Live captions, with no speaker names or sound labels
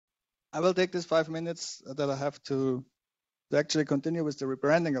I will take this 5 minutes that I have to actually continue with the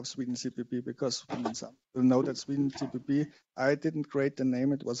rebranding of SwedenCpp, because some will know that SwedenCpp, I didn't create the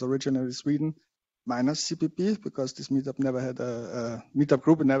name. It was originally Sweden minus CPP, because this meetup never had a meetup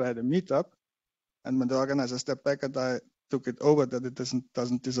group, never had a meetup. And when the organizer stepped back and I took it over, that it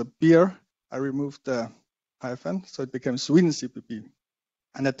doesn't disappear, I removed the hyphen, so it became SwedenCpp.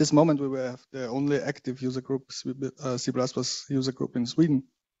 And at this moment, we were the only active user group, C++ user group in Sweden.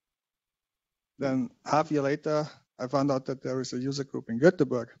 Then half a year later, I found out that there is a user group in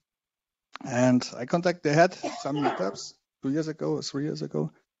Göteborg. And they had some meetups 2 years ago or 3 years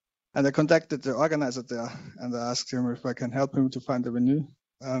ago. And I contacted the organizer there and I asked him if I can help him to find a venue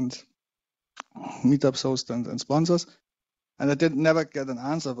and meetups host and sponsors. And I never get an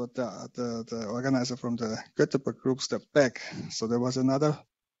answer, but the organizer from the Göteborg group stepped back. So there was another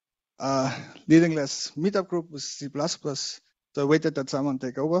leading-less meetup group with C++. So I waited that someone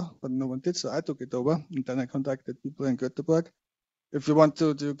take over, but no one did, so I took it over. And then I contacted people in Göteborg. If you want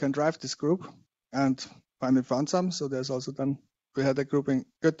to, you can drive this group, and finally found some. So there's also then, we had a group in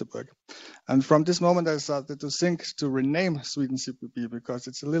Göteborg. And from this moment, I started to think to rename SwedenCpp, because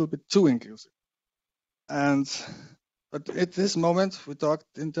it's a little bit too inclusive. But at this moment, we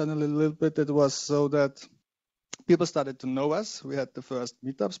talked internally a little bit, it was so that people started to know us. We had the first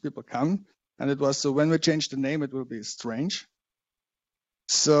meetups, people come, and it was so when we change the name, it will be strange.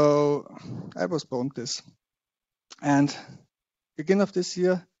 So I postponed this. And beginning of this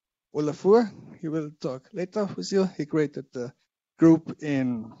year, Olafur, he will talk later with you. He created the group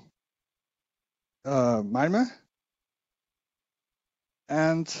in Malmö.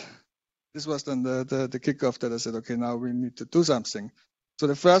 And this was then the kickoff that I said, okay, now we need to do something. So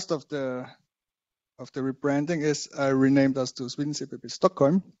the first of the rebranding is I renamed us to SwedenCpp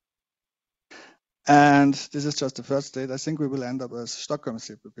Stockholm. And this is just the first date. I think we will end up as Stockholm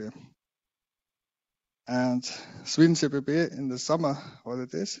CPP. And SwedenCpp in the summer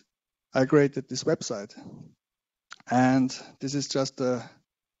holidays, I created this website. And this is just a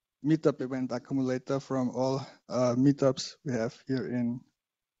meetup event accumulator from all meetups we have here in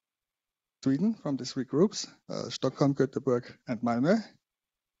Sweden from the 3 groups, Stockholm, Göteborg, and Malmö.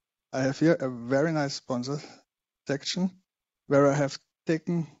 I have here a very nice sponsor section where I have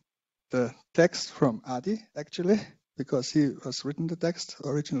taken the text from Adi, actually, because he has written the text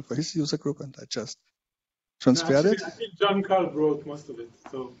original for his user group, and I just transferred it. I think John Carl wrote most of it,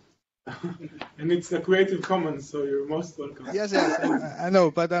 so and it's a Creative Commons, so you're most welcome. Yes, I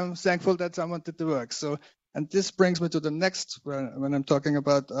know, but I'm thankful that someone did the work. So, and this brings me to the next when I'm talking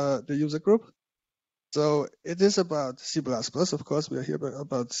about the user group. So it is about C++, of course. We are here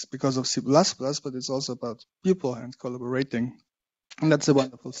because of C++, but it's also about people and collaborating. And that's a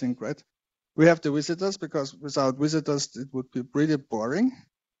wonderful thing, right? We have the visitors, because without visitors, it would be pretty boring.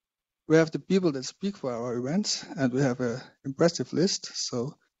 We have the people that speak for our events, and we have an impressive list.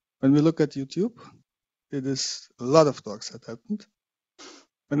 So when we look at YouTube, it is a lot of talks that happened.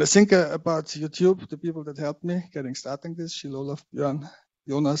 When I think about YouTube, the people that helped me starting this, Kjell Olaf, Björn,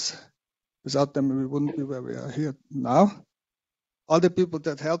 Jonas, without them, we wouldn't be where we are here now. All the people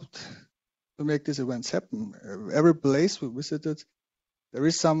that helped to make these events happen, every place we visited, there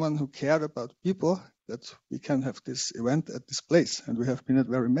is someone who cared about people, that we can have this event at this place. And we have been at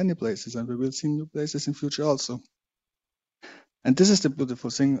very many places, and we will see new places in future also. And this is the beautiful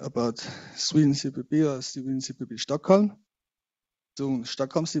thing about SwedenCpp or SwedenCpp Stockholm, soon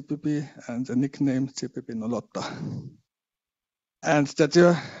Stockholm CPP, and a nickname CPP 08. And that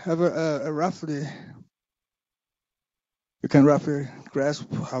you have you can roughly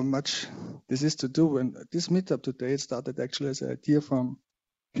grasp how much this is to do. And this meetup today, it started actually as an idea from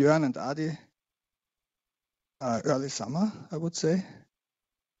Björn and Adi early summer, I would say.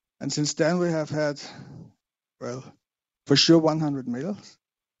 And since then we have had, well, for sure 100 mails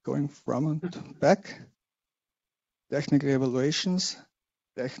going from and back, technical evaluations,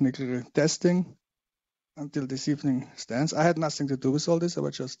 technical testing, until this evening stands. I had nothing to do with all this. I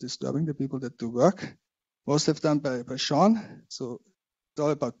was just disturbing the people that do work. Most of them by Sean. So it's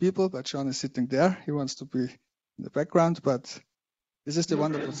all about people, but Sean is sitting there. He wants to be in the background, but this is the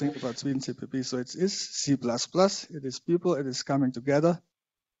wonderful thing about SwedenCpp. So it is C++, it is people, it is coming together,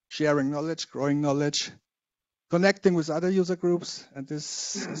 sharing knowledge, growing knowledge, connecting with other user groups. And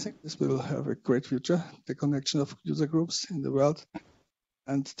this, I think this will have a great future, the connection of user groups in the world.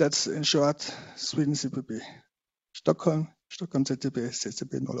 And that's in short, SwedenCpp. Stockholm CPP,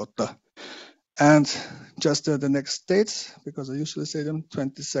 CCP 08. And just the next dates, because I usually say them,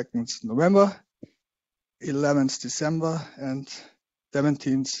 22nd November, 11th December, and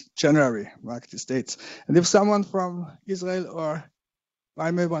 17th January, mark these dates. And if someone from Israel or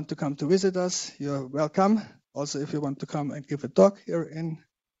may want to come to visit us, you're welcome. Also, if you want to come and give a talk here in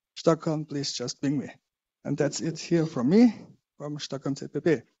Stockholm, please just ping me. And that's it here from me, from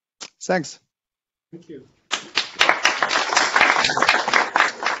SwedenCpp. Thanks. Thank you.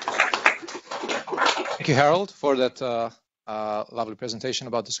 Thank you, Harold, for that lovely presentation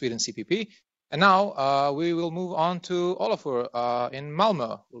about the SwedenCpp. And now we will move on to Olafur in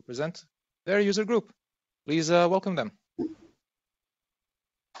Malmö, who will present their user group. Please welcome them.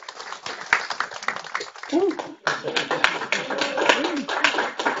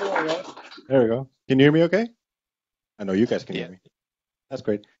 There we go. Can you hear me okay? I know you guys can hear me. That's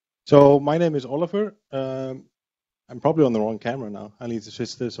great. So my name is Olafur. I'm probably on the wrong camera now. I need to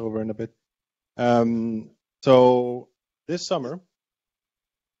switch this over in a bit. So this summer,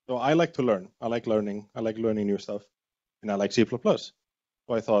 so I like to learn. I like learning new stuff, and I like C++. So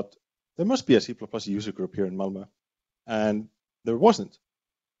I thought there must be a C++ user group here in Malmö, and there wasn't.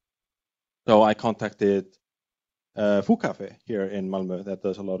 So I contacted Food Cafe here in Malmö that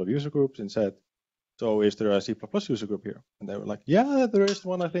does a lot of user groups and said, so is there a C++ user group here? And they were like, yeah, there is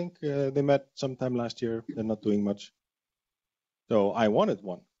one, I think. They met sometime last year. They're not doing much. So I wanted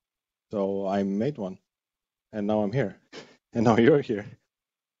one. So I made one. And now I'm here. And now you're here.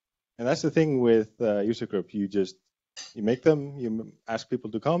 And that's the thing with user group. You make them, you ask people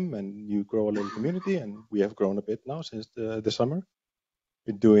to come, and you grow a little community. And we have grown a bit now since the summer.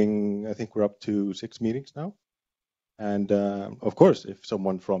 We're doing, I think we're up to 6 meetings now. And of course, if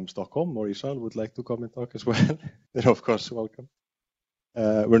someone from Stockholm or Israel would like to come and talk as well, then of course, welcome.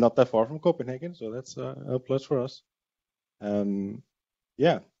 We're not that far from Copenhagen, so that's a plus for us.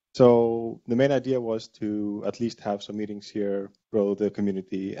 Yeah, so the main idea was to at least have some meetings here, grow the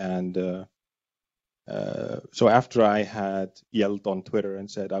community. And so after I had yelled on Twitter and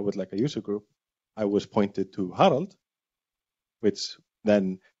said I would like a user group, I was pointed to Harald, which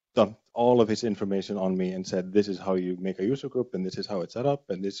then dumped all of his information on me and said, this is how you make a user group, and this is how it's set up,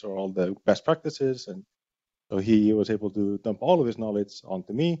 and these are all the best practices. And so he was able to dump all of his knowledge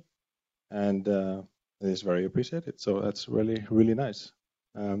onto me, and it's very appreciated. So that's really, really nice.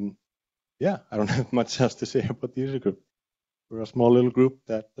 Yeah, I don't have much else to say about the user group. We're a small little group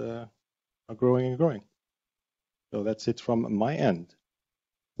that are growing and growing. So that's it from my end.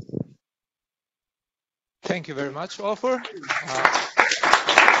 Thank you very much, Olafur.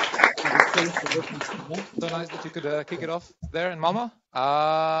 So nice that you could kick it off there in Malmö.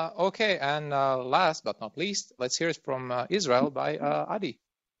 Okay, and last but not least, let's hear it from Israel by Adi.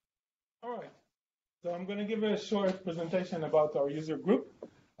 All right. So I'm going to give a short presentation about our user group.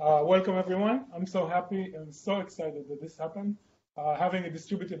 Welcome, everyone. I'm so happy and so excited that this happened. Having a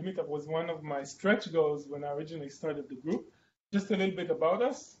distributed meetup was one of my stretch goals when I originally started the group. Just a little bit about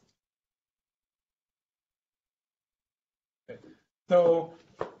us. Okay. So,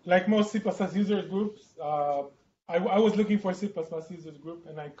 like most C++ user groups, I was looking for a C++ users group,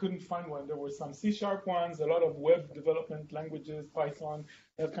 and I couldn't find one. There were some C# ones, a lot of web development languages, Python,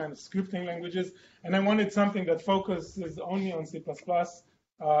 that kind of scripting languages, and I wanted something that focuses only on C++,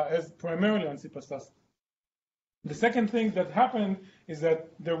 as primarily on C++. The second thing that happened is that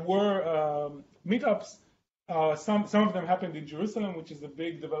there were meetups. Some of them happened in Jerusalem, which is a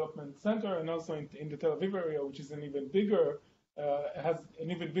big development center, and also in the Tel Aviv area, which is an even bigger has an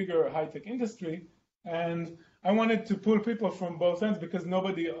even bigger high-tech industry. And I wanted to pull people from both ends because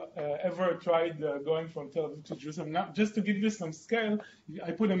nobody ever tried going from Tel Aviv to Jerusalem. Now, just to give you some scale,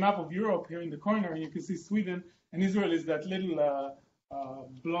 I put a map of Europe here in the corner. You can see Sweden, and Israel is that little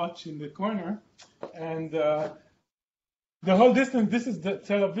blotch in the corner. And the whole distance, this is the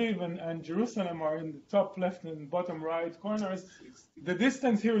Tel Aviv and Jerusalem are in the top left and bottom right corners. The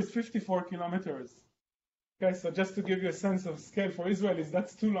distance here is 54 kilometers. Okay, so just to give you a sense of scale for Israelis,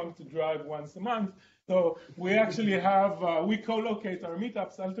 that's too long to drive once a month. So we actually have, we co-locate our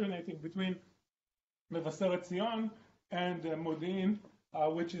meetups alternating between Mevasseret, Ziyyon, and Modi'in,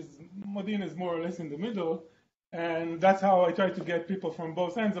 which is, Modi'in is more or less in the middle. And that's how I try to get people from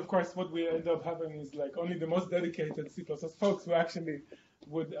both ends. Of course, what we end up having is like only the most dedicated C++ folks who actually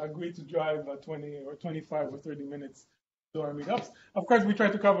would agree to drive 20 or 25 or 30 minutes to our meetups. Of course, we try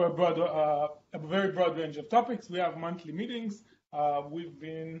to cover a very broad range of topics. We have monthly meetings. We've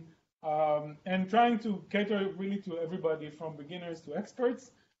been and trying to cater really to everybody from beginners to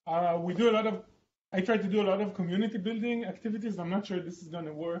experts. We do a lot of, I try to do a lot of community building activities. I'm not sure this is going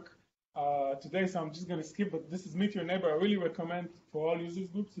to work today, so I'm just going to skip, but this is Meet Your Neighbor. I really recommend for all users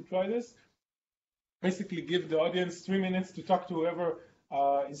groups to try this. Basically give the audience 3 minutes to talk to whoever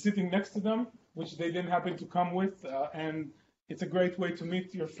is sitting next to them, which they didn't happen to come with, and it's a great way to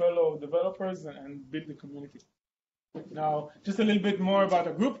meet your fellow developers and build the community. Now, just a little bit more about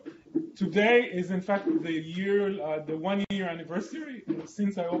our group. Today is, in fact, the 1 year anniversary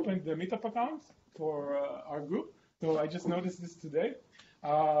since I opened the Meetup account for our group. So I just noticed this today.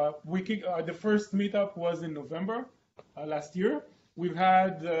 The first Meetup was in November last year. We've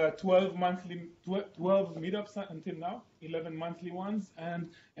had 12 meetups until now, 11 monthly ones, and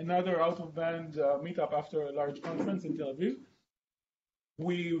another out-of-band meetup after a large conference in Tel Aviv.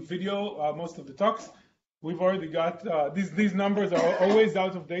 We video most of the talks. We've already got these numbers are always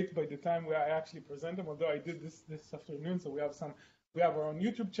out of date by the time I actually present them. Although I did this afternoon, so we have our own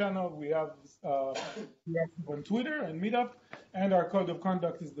YouTube channel. We have on Twitter and Meetup, and our code of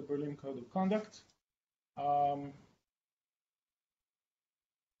conduct is the Berlin Code of Conduct.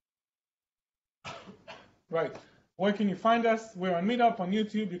 Right. Where can you find us? We're on Meetup on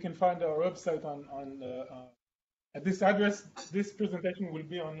YouTube. You can find our website at this address. This presentation will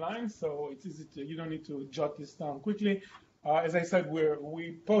be online, so it's easy you don't need to jot this down quickly. As I said,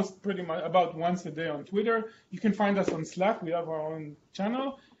 we post pretty much about once a day on Twitter. You can find us on Slack. We have our own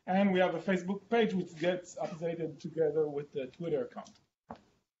channel, and we have a Facebook page which gets updated together with the Twitter account.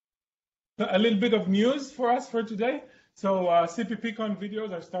 A little bit of news for us for today. So CppCon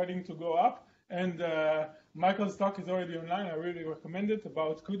videos are starting to go up, and Michael's talk is already online. I really recommend it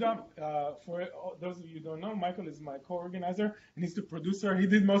about CUDA. For those of you who don't know, Michael is my co-organizer, and he's the producer. He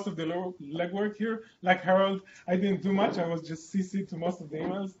did most of the legwork here. Like Harold, I didn't do much. I was just CC'd to most of the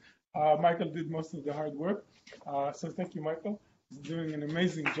emails. Michael did most of the hard work. So thank you, Michael. He's doing an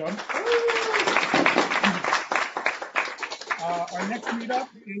amazing job. Our next meetup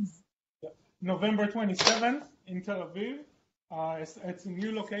is November 27th in Tel Aviv. It's a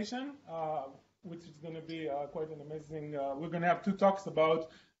new location, which is going to be quite an amazing. We're going to have 2 talks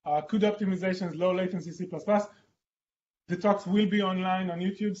about CUDA optimizations, low latency C++. The talks will be online on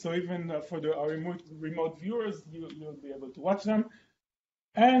YouTube, so even for our remote viewers, you'll be able to watch them.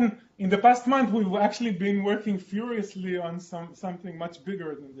 And in the past month, we've actually been working furiously on something much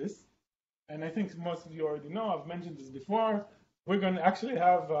bigger than this. And I think most of you already know, I've mentioned this before. We're going to actually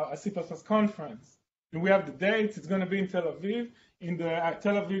have a C++ conference. And we have the dates. It's going to be in Tel Aviv, in the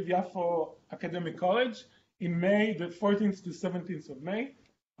Tel Aviv-Yafo Academic College, in May, the 14th to 17th of May.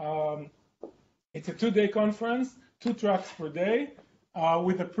 It's a 2-day conference, 2 tracks per day,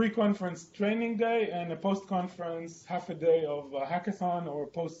 with a pre-conference training day and a post-conference half a day of hackathon or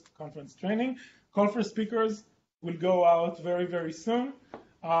post-conference training. Call for speakers will go out very, very soon.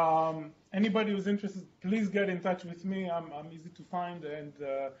 Anybody who's interested, please get in touch with me. I'm easy to find, and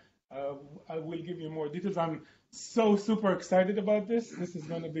I will give you more details. I'm so super excited about this. This is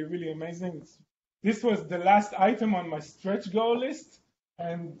going to be really amazing. This was the last item on my stretch goal list,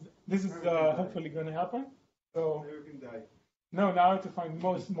 and this is hopefully going to happen. So you can die. No, now I have to find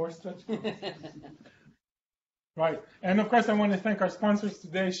more stretch goals. Right, and of course I want to thank our sponsors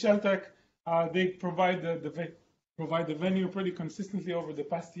today, Sheltec. They provide the venue pretty consistently over the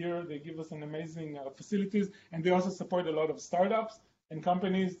past year. They give us an amazing facilities, and they also support a lot of startups and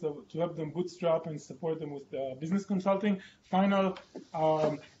companies to help them bootstrap and support them with business consulting. Final,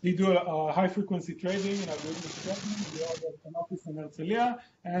 they do high-frequency trading and algorithmic trading. They have an office in Herzliya,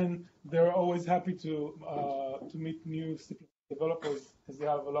 and they're always happy to meet new developers because they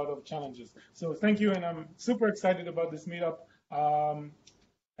have a lot of challenges. So thank you, and I'm super excited about this meetup.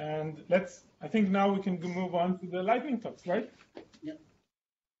 And I think now we can move on to the lightning talks, right? Yeah.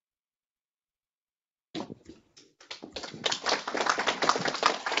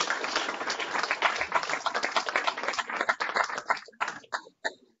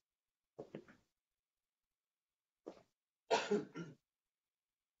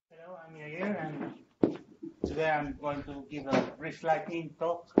 Hello, I'm Yair, and today I'm going to give a brief lightning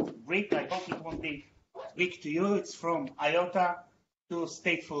talk. Brief, I hope it won't be big to you. It's from IOTA to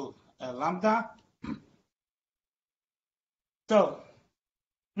stateful Lambda. So,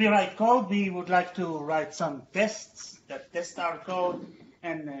 we write code. We would like to write some tests that test our code,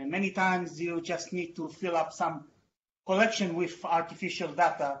 and many times you just need to fill up some collection with artificial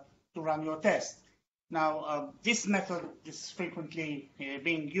data to run your test. Now, this method is frequently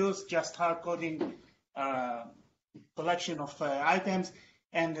being used, just hard coding collection of items,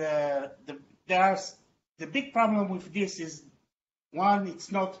 and the big problem with this is, one, it's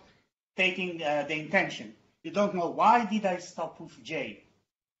not taking the intention. You don't know, why did I stop with J?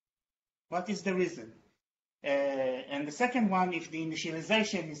 What is the reason? And the second one, if the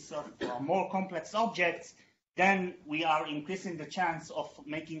initialization is of more complex objects, then we are increasing the chance of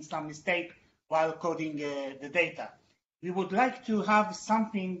making some mistake while coding the data. We would like to have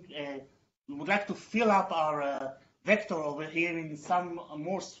something, we would like to fill up our vector over here in some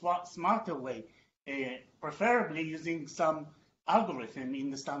more smarter way. preferably using some algorithm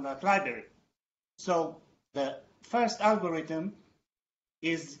in the standard library. So the first algorithm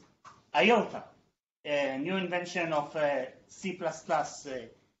is IOTA, a new invention of C++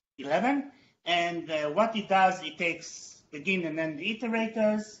 11. And what it does, it takes begin and end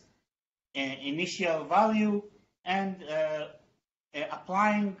iterators, initial value, and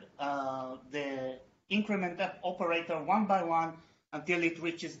applying the increment operator one by one until it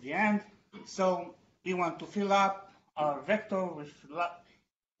reaches the end. So we want to fill up our vector with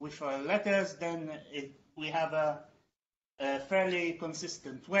letters, then we have a fairly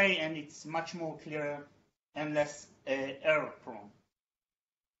consistent way, and it's much more clear and less error prone.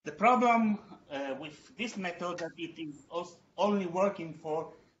 The problem with this method that it is only working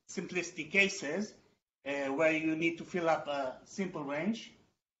for simplistic cases where you need to fill up a simple range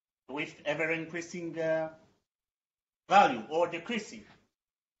with ever-increasing value or decreasing.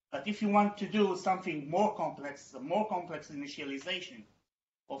 But if you want to do something more complex, a more complex initialization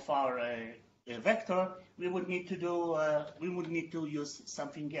of our vector, we would need to use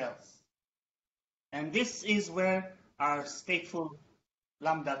something else. And this is where our stateful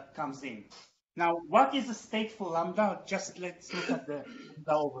lambda comes in. Now, what is a stateful lambda? Just let's look at the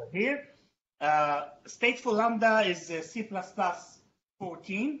lambda over here. Stateful lambda is C++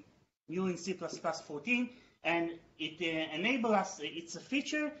 14, new in C++ 14, and it enables us. It's a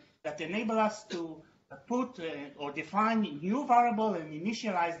feature that enables us to put or define new variable and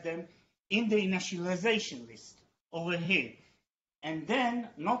initialize them in the initialization list over here. And then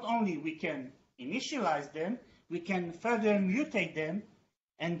not only we can initialize them, we can further mutate them,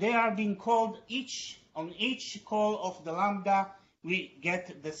 and they are being called on each call of the lambda, we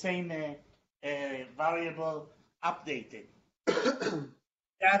get the same variable updated.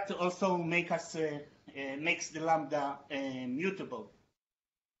 That also makes the lambda mutable.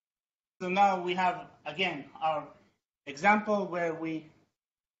 So now we have, again, our example where we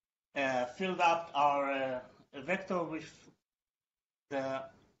filled up our vector with the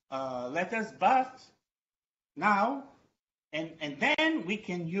letters, but now, and then we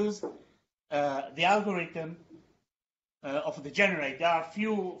can use the algorithm of the generate. There are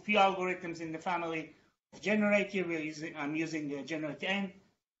few algorithms in the family of generate. Here I'm using generate n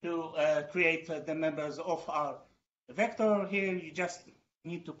to create the members of our vector. Here you just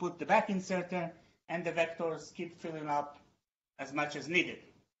need to put the back inserter, and the vectors keep filling up as much as needed.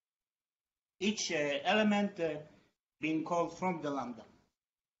 Each element being called from the lambda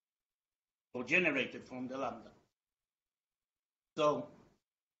or generated from the lambda. So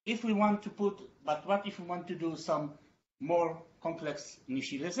if we want to but what if we want to do some more complex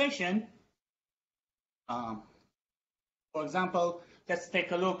initialization? For example, let's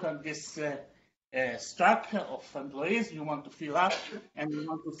take a look at this struct of employees you want to fill up, and you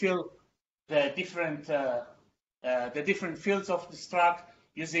want to fill the different fields of the struct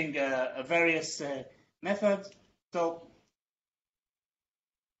using various methods. So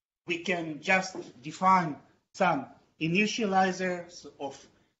we can just define some initializers of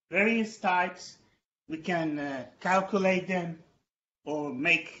various types. We can calculate them or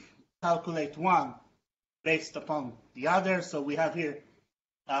calculate one based upon the other. So we have here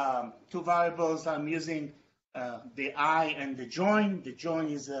two variables. I'm using the I and the join. The join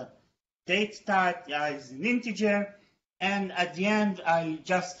is a date type, the I is an integer. And at the end, I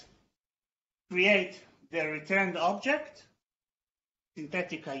just create the returned object,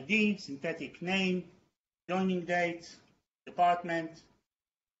 synthetic ID, synthetic name, joining date, department,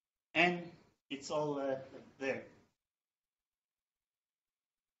 and it's all there.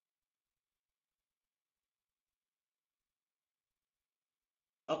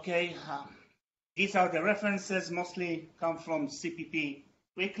 Okay, these are the references, mostly come from CPP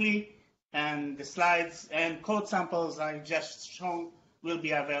Weekly, and the slides and code samples I just shown will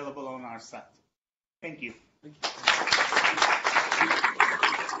be available on our site. Thank you.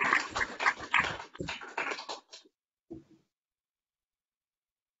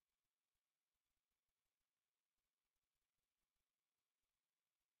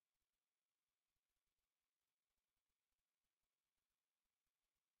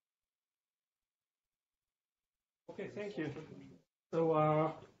 Okay, thank you. So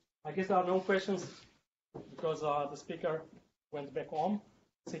I guess there are no questions because the speaker went back home,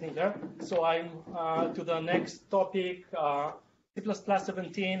 sitting there. So I'm to the next topic, C++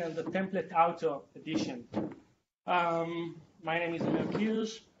 17 and the template auto edition. My name is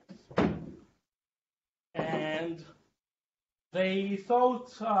Merkish, and they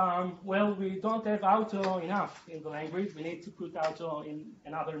thought, well, we don't have auto enough in the language. We need to put auto in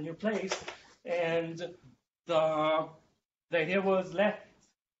another new place. And the idea was, let's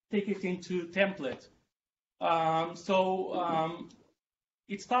take it into template.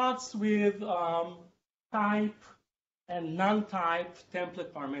 It starts with type and non-type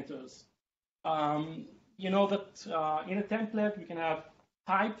template parameters. You know that in a template we can have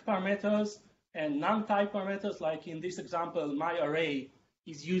type parameters and non-type parameters. Like in this example, my array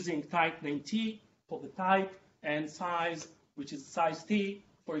is using type name t for the type and size, which is size t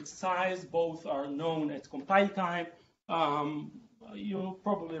for its size. Both are known at compile time. You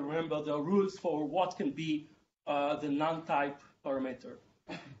probably remember the rules for what can be the non-type parameter.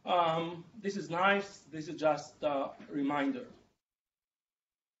 This is nice. This is just a reminder.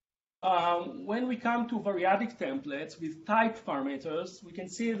 When we come to variadic templates with type parameters, we can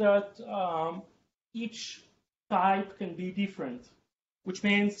see that each type can be different, which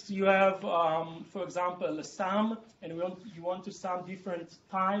means you have, for example, a sum, and you want to sum different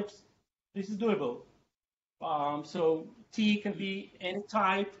types. This is doable. So T can be any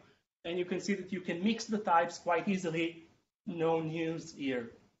type, and you can see that you can mix the types quite easily. No news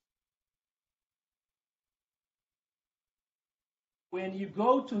here. When you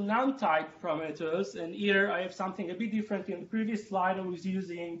go to non-type parameters, and here I have something a bit different. In the previous slide, I was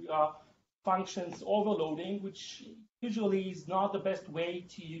using functions overloading, which usually is not the best way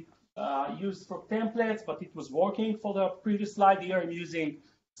to use for templates, but it was working for the previous slide. Here I'm using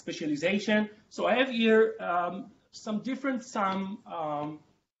specialization. So I have here some different sum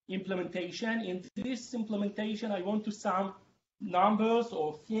implementation. In this implementation, I want to sum numbers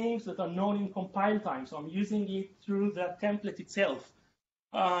or things that are known in compile time. So I'm using it through the template itself.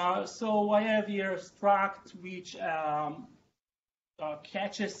 So I have here struct which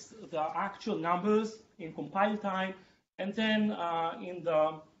catches the actual numbers in compile time, and then in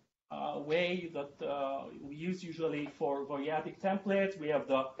the way that we use usually for variadic templates, we have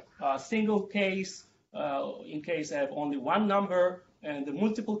the single case in case I have only one number, and the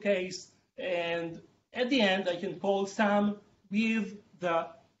multiple case, and at the end I can call sum with the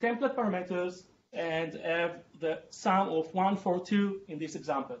template parameters and have the sum of 1, 4, 2 in this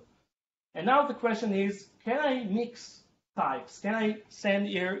example. And now the question is, can I mix types? Can I send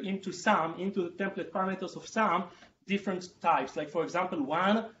here into sum, into the template parameters of sum, different types, like for example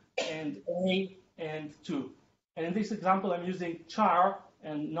 1 and A and 2. And in this example I'm using char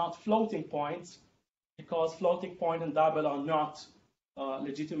and not floating points, because floating point and double are not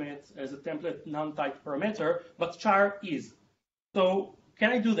legitimate as a template non-type parameter, but char is. So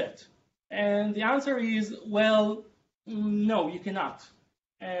can I do that? And the answer is, well, no, you cannot.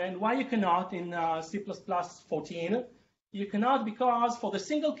 And why you cannot in C++ 14? You cannot because for the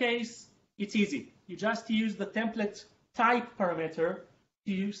single case, it's easy. You just use the template type parameter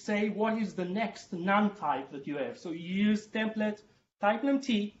to say what is the next non-type that you have. So you use template type num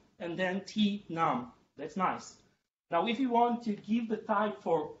t and then t num. That's nice. Now, if you want to give the type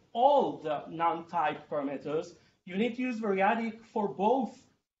for all the non-type parameters, you need to use variadic for both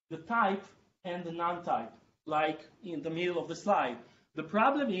the type and the non-type, like in the middle of the slide. The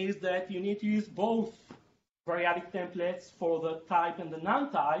problem is that you need to use both variadic templates for the type and the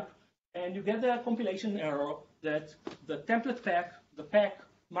non-type, and you get the compilation error that the template pack, the pack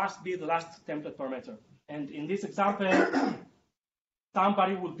must be the last template parameter. And in this example,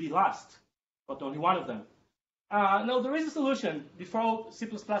 somebody would be last, but only one of them. No, there is a solution before C++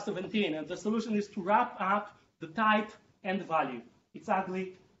 17, and the solution is to wrap up the type and the value. It's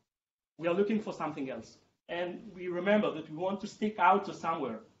ugly. We are looking for something else. And we remember that we want to stick out to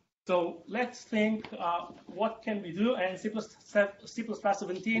somewhere. So let's think what can we do, and C++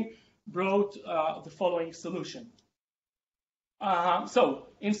 17 brought the following solution. So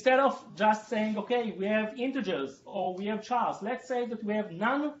instead of just saying, okay, we have integers or we have chars, let's say that we have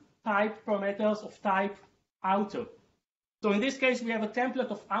non-type parameters of type auto. So in this case, we have a template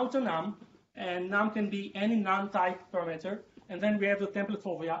of auto num, and num can be any non-type parameter. And then we have the template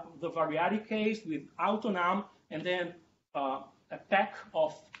for the variadic case with auto num, and then a pack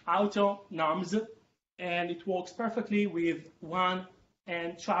of auto nums, and it works perfectly with 1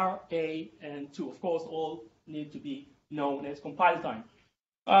 and char a and 2. Of course, all need to be known as compile time.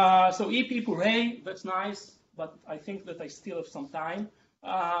 So EP hooray, that's nice, but I think that I still have some time.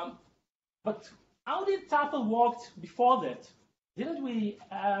 But how did tuple work before that?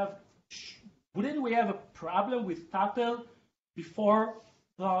 Wouldn't we have a problem with tuple before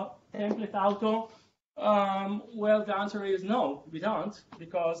the template auto? Well, the answer is no, we don't,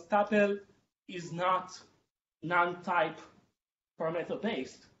 because tuple is not non-type parameter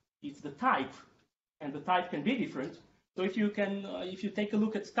based. It's the type, and the type can be different. So if you take a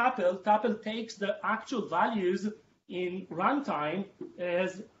look at tuple takes the actual values in runtime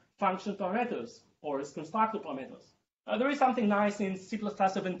as function parameters or as constructor parameters. There is something nice in C++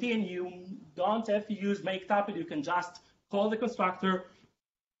 17. You don't have to use make tuple. You can just call the constructor,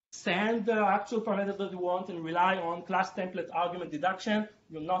 send the actual parameters that you want, and rely on class template argument deduction.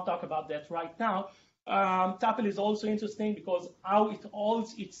 We'll not talk about that right now. Tuple is also interesting because how it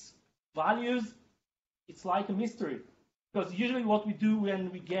holds its values, it's like a mystery. Because usually what we do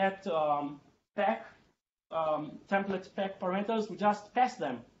when we get template spec parameters, we just pass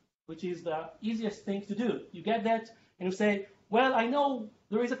them, which is the easiest thing to do. You get that and you say, well, I know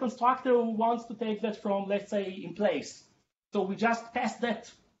there is a constructor who wants to take that from, let's say, in place. So we just pass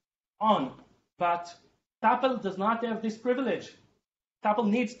that on. But tuple does not have this privilege. Tuple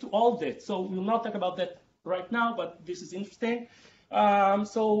needs to hold it. So we'll not talk about that right now, but this is interesting.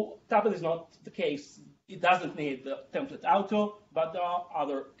 So tuple is not the case. It doesn't need the template auto, but there are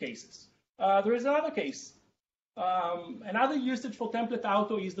other cases. There is another case. Another usage for template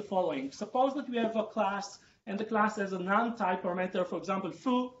auto is the following. Suppose that we have a class, and the class has a non-type parameter. For example,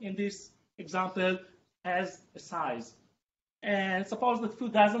 foo, in this example, has a size. And suppose that foo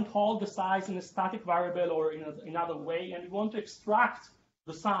doesn't hold the size in a static variable or in another way, and we want to extract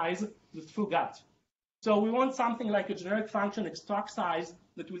the size that foo got. So we want something like a generic function extract size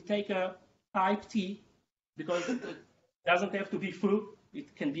that will take a type t, because it doesn't have to be foo,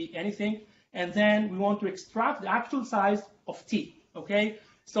 it can be anything. And then we want to extract the actual size of t, okay?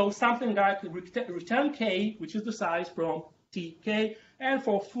 So something like return k, which is the size from tk, and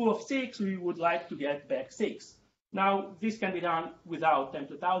for foo of 6, we would like to get back 6. Now, this can be done without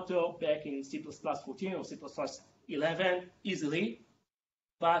template auto back in C++ 14 or C++ 11 easily,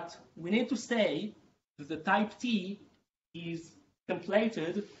 but we need to say that the type t is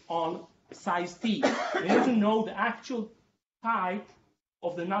templated on size t. We need to know the actual type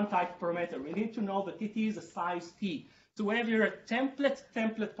of the non-type parameter. We need to know that it is a size t. So whenever you're a template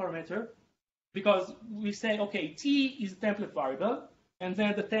parameter, because we say, okay, t is a template variable, and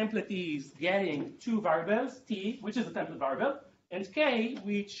then the template is getting two variables, t, which is a template variable, and k,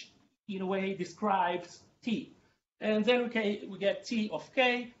 which in a way describes t. And then we get t of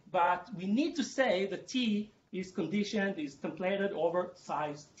k, but we need to say that t is conditioned, is templated over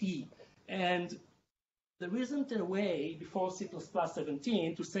size t. And there isn't a way before C++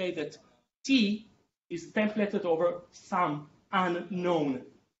 17 to say that t is templated over some unknown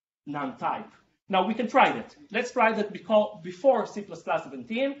non-type. Now we can try that. Let's try that before C++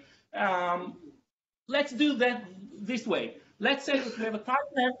 17. Let's do that this way. Let's say that we have a type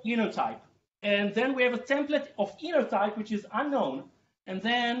named inner type, and then we have a template of inner type which is unknown, and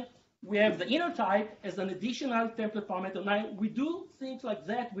then we have the inner type as an additional template parameter. Now we do things like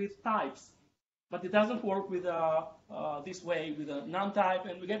that with types, but it doesn't work with this way with a non-type,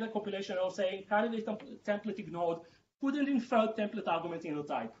 and we get a compilation of saying candidate template ignored couldn't infer template argument inner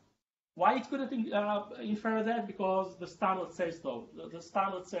type. Why it couldn't infer that? Because the standard says so. The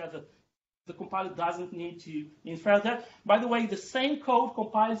standard says that the compiler doesn't need to infer that. By the way, the same code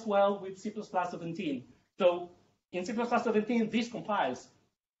compiles well with C++ 17. So in C++ 17, this compiles,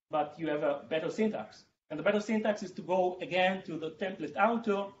 but you have a better syntax. And the better syntax is to go again to the template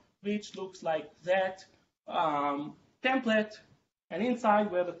auto, which looks like that template. And inside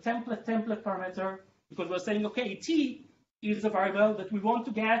we have a template parameter, because we're saying, okay, t is a variable that we want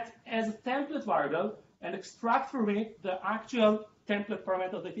to get as a template variable and extract from it the actual template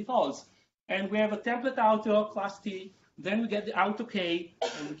parameter that it holds. And we have a template auto class t, then we get the auto k,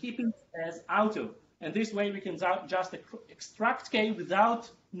 and we keep it as auto. And this way we can just extract k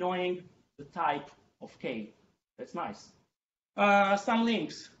without knowing the type of k. That's nice. Some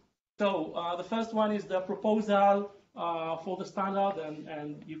links. So the first one is the proposal for the standard,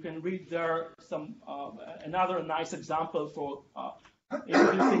 and you can read there some another nice example for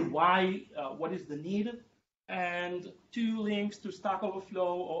introducing why, what is the need, and 2 links to Stack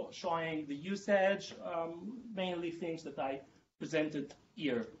Overflow or showing the usage, mainly things that I presented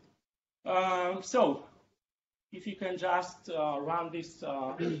here. So if you can just run this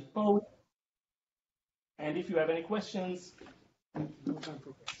code, and if you have any questions. No time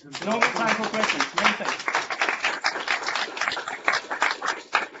for questions. No time for questions. Many thanks.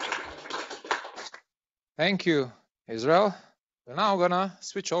 Thank you, Israel. We're now gonna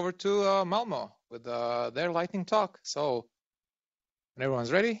switch over to Malmö with their lightning talk. So when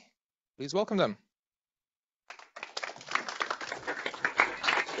everyone's ready, please welcome them.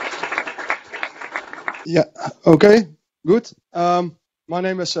 Yeah, okay, good. My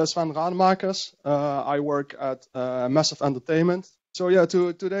name is Sven Rademakers. I work at Massive Entertainment. So yeah,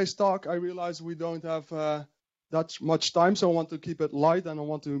 to today's talk, I realize we don't have that much time, so I want to keep it light and I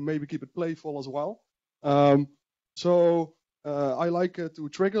want to maybe keep it playful as well. I like to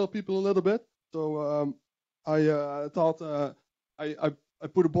trigger people a little bit. So I thought I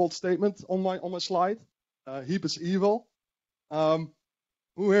put a bold statement on my slide. Heap is evil.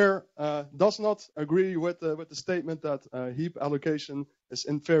 Who here does not agree with the statement that heap allocation is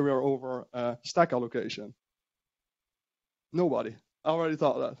inferior over stack allocation? Nobody. I already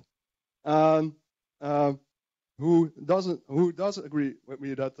thought that. And who does agree with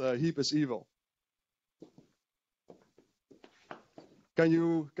me that heap is evil?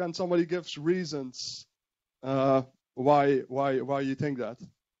 Can somebody give reasons why you think that?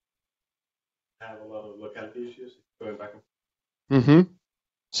 Have a lot of locality issues going back. Mm-hmm.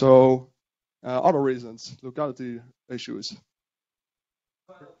 So other reasons, locality issues.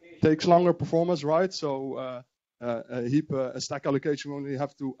 Takes longer performance, right? So a heap a stack allocation, we only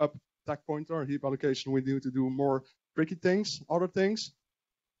have to up stack pointer. Heap allocation, we need to do more tricky things, other things.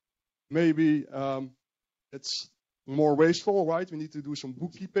 Maybe it's more wasteful, right? We need to do some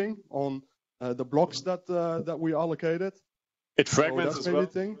bookkeeping on the blocks that we allocated. It fragments as well.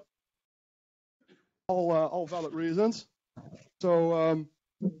 Thing. All valid reasons. So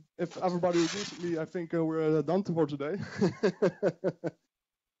if everybody agrees with me, I think we're done for today.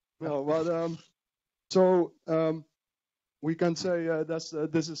 No, but so we can say this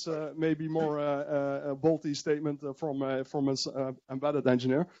is maybe more a boldy statement from an embedded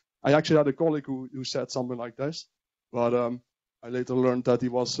engineer. I actually had a colleague who said something like this, but I later learned that he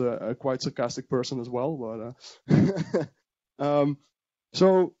was a quite sarcastic person as well. But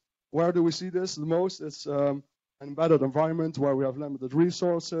so where do we see this the most? It's an embedded environment where we have limited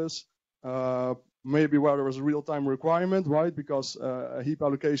resources, maybe where there is a real-time requirement, right? Because a heap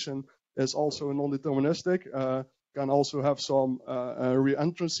allocation is also non-deterministic, can also have some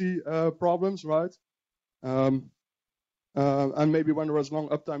re-entrancy problems, right? And maybe when there is long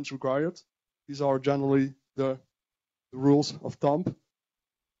uptimes required. These are generally the rules of thumb.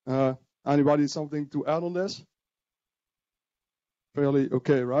 Anybody something to add on this? Fairly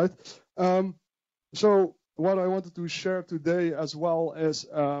okay, right? So what I wanted to share today as well is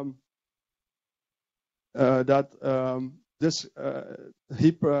that this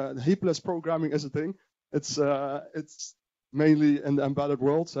heapless programming is a thing. It's mainly in the embedded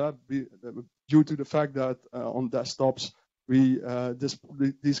world, due to the fact that on desktops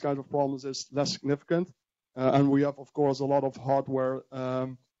these kinds of problems is less significant, and we have of course a lot of hardware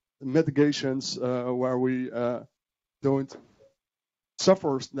mitigations where we don't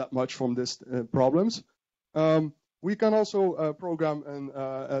suffer that much from these problems. We can also program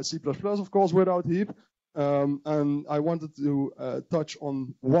in C++, of course, without heap. And I wanted to touch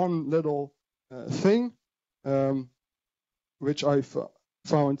on one little thing which I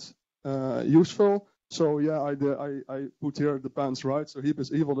found useful. So yeah, I put here it depends, right? So heap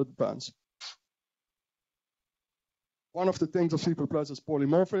is evil, it depends. One of the things of C++ is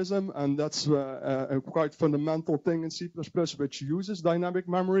polymorphism, and that's a quite fundamental thing in C++ which uses dynamic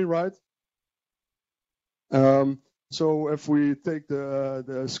memory, right? So if we take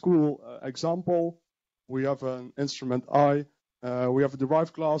the school example, we have an instrument I. We have a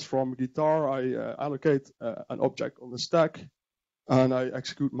derived class from guitar. I allocate an object on the stack, and I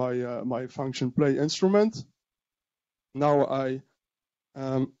execute my function play instrument. Now I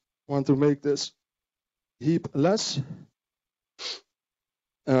want to make this heap less.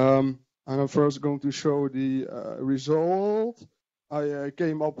 And I'm first going to show the result. I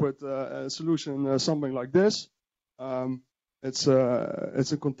came up with a solution something like this. It's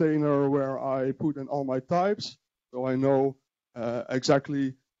a container where I put in all my types, so I know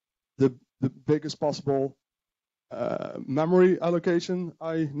exactly the biggest possible memory allocation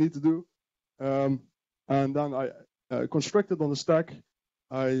I need to do. And then I construct it on the stack.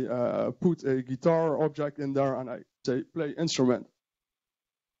 I put a guitar object in there, and I say play instrument.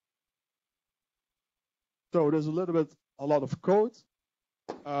 So there's a lot of code,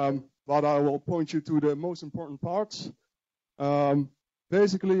 but I will point you to the most important parts.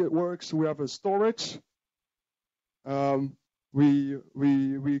 Basically, it works. We have a storage.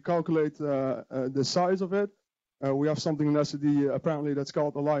 We calculate the size of it. We have something in SED apparently that's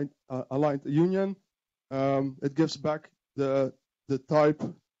called aligned union. It gives back the type,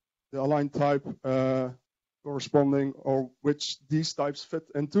 the aligned type corresponding or which these types fit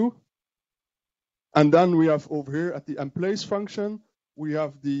into. And then we have over here at the emplace function, we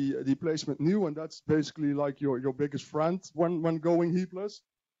have the placement new, and that's basically like your biggest friend when going heapless.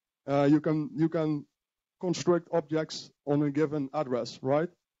 You can construct objects on a given address, right?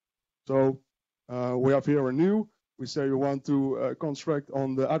 So we have here a new. We say we want to construct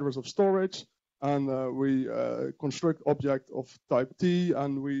on the address of storage, and we construct object of type T,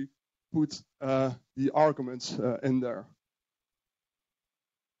 and we put the arguments in there.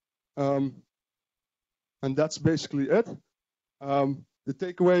 and that's basically it. The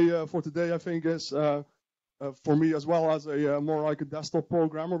takeaway for today, I think, is for me as well as a more like a desktop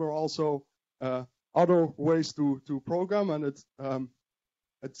programmer, there are also other ways to program, and it's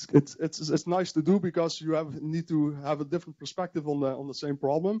nice to do because you need to have a different perspective on the same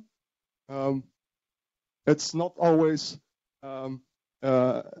problem. It's not always a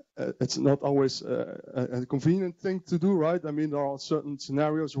convenient thing to do, right? I mean, there are certain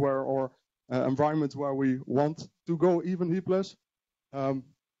scenarios or environments where we want to go even heapless,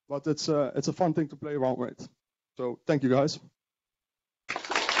 but it's a fun thing to play around with. So thank you, guys.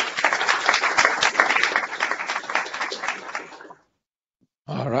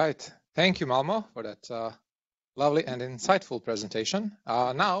 All right. Thank you, Malmö, for that lovely and insightful presentation.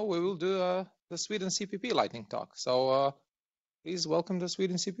 Now we will do the SwedenCpp lightning talk. So please welcome the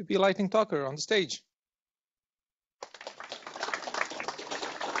SwedenCpp lightning talker on the stage.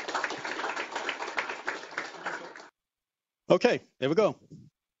 Okay, there we go.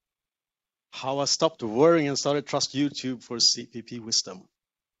 How I stopped worrying and started trust YouTube for CPP wisdom.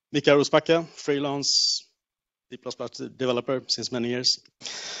 Mikael Rosbacka, freelance C++ developer since many years.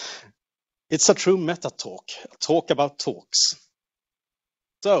 It's a true meta talk, a talk about talks.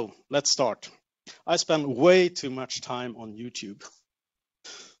 So let's start. I spend way too much time on YouTube.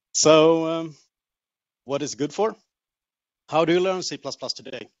 So what is it good for? How do you learn C++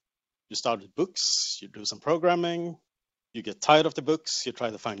 today? You start with books, you do some programming, you get tired of the books, you try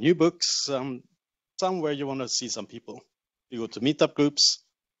to find new books, somewhere you want to see some people. You go to meetup groups,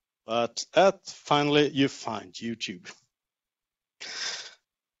 but finally you find YouTube.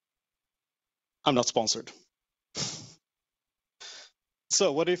 I'm not sponsored.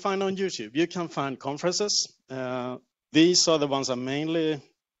 So what do you find on YouTube? You can find conferences. These are the ones I mainly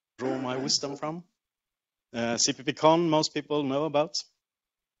draw my wisdom from. CppCon, most people know about.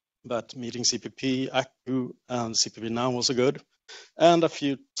 But meeting CPP, Akku, and CPP Now was good. And a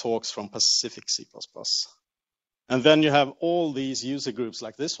few talks from Pacific C++. And then you have all these user groups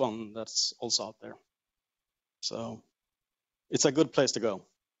like this one that's also out there. So it's a good place to go.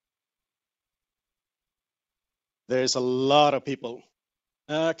 There's a lot of people.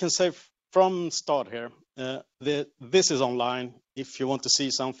 I can say from start here, this is online. If you want to see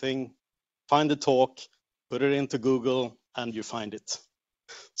something, find the talk, put it into Google, and you find it.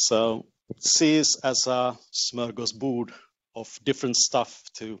 So see it as a smorgasbord of different stuff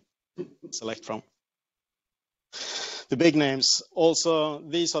to select from. The big names, also,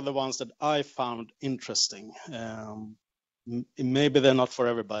 these are the ones that I found interesting. Maybe they're not for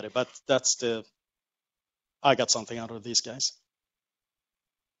everybody, but I got something out of these guys.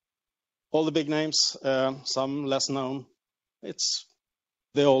 All the big names, some less known,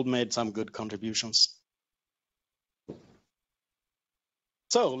 they all made some good contributions.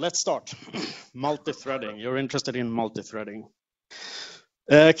 So let's start. Multi-threading. You're interested in multi-threading.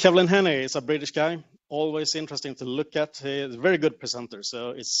 Kevlin Henney is a British guy, always interesting to look at. He's a very good presenter, so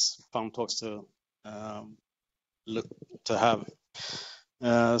it's fun talks to have.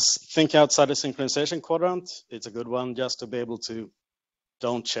 Think outside the synchronization quadrant. It's a good one just to be able to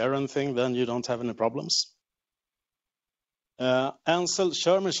don't share anything, then you don't have any problems. Ansel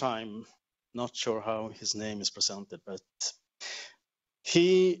Schermersheim, not sure how his name is presented, but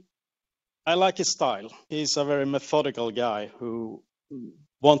I like his style. He's a very methodical guy who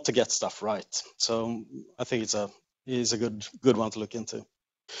wants to get stuff right. So I think he's a good one to look into.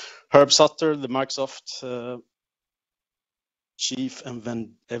 Herb Sutter, the Microsoft chief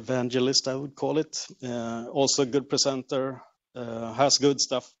evangelist, I would call it. Also a good presenter, has good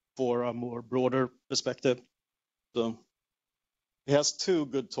stuff for a more broader perspective. So he has 2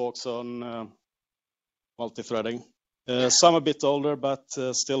 good talks on multi-threading. Some a bit older, but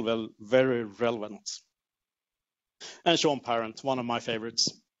still very relevant. And Sean Parent, one of my favorites.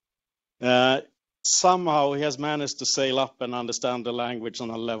 Somehow he has managed to sail up and understand the language on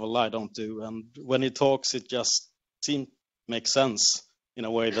a level I don't do. And when he talks, it just seems to make sense in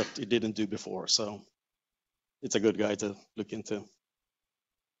a way that he didn't do before. So it's a good guy to look into.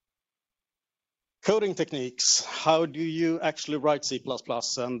 Coding techniques. How do you actually write C++,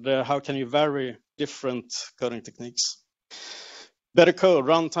 and how can you vary different coding techniques? Better code,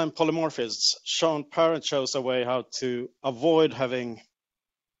 runtime polymorphisms. Sean Parent shows a way how to avoid having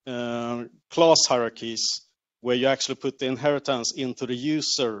class hierarchies where you actually put the inheritance into the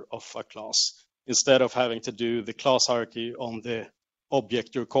user of a class instead of having to do the class hierarchy on the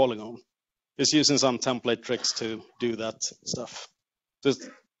object you're calling on. He's using some template tricks to do that stuff. So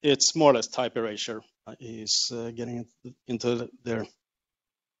it's more or less type erasure. He's getting into there.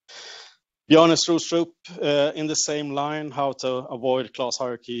 Johannes Rostrup in the same line, how to avoid class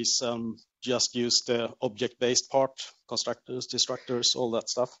hierarchies, just use the object-based part, constructors, destructors, all that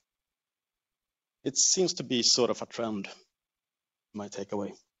stuff. It seems to be sort of a trend, my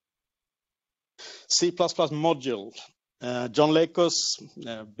takeaway. C++ module. John Lakos,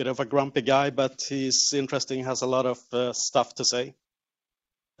 a bit of a grumpy guy, but he's interesting, has a lot of stuff to say.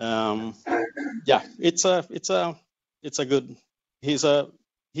 Yeah, it's a good,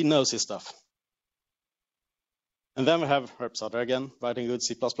 he knows his stuff. And then we have Herb Sutter again, writing good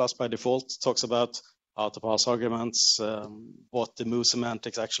C++ by default, talks about how to pass arguments, what the move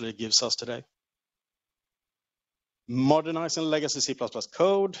semantics actually gives us today. Modernizing legacy C++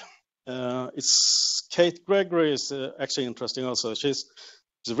 code. It's Kate Gregory is actually interesting also. She's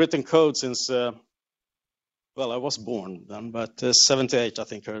written code since, well, I was born then, but 78, I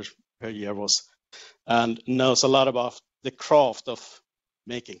think her year was, and knows a lot about the craft of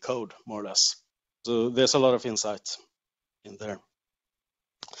making code, more or less. So there's a lot of insight in there.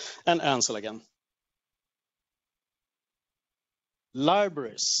 And Ansel again.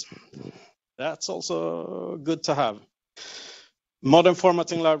 Libraries. That's also good to have. Modern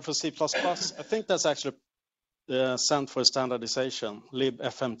formatting library for C++. I think that's actually sent for standardization,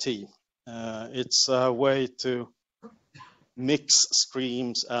 libfmt. It's a way to mix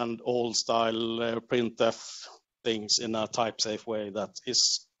streams and old style printf things in a type-safe way that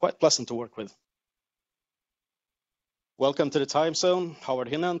is quite pleasant to work with. Welcome to the time zone, Howard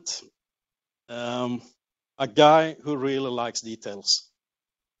Hinnant. A guy who really likes details.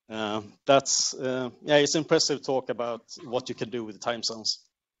 Yeah, it's impressive talk about what you can do with the time zones.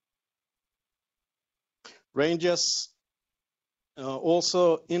 Ranges,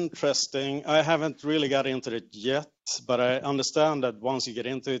 also interesting. I haven't really got into it yet, but I understand that once you get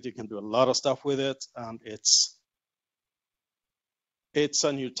into it, you can do a lot of stuff with it, and it's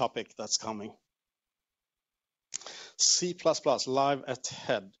a new topic that's coming. C++ live at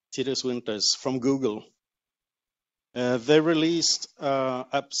head, Titus Winters from Google. They released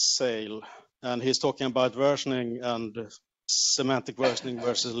app sale, and he's talking about versioning and semantic versioning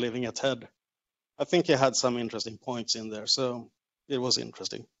versus living at head. I think he had some interesting points in there, so it was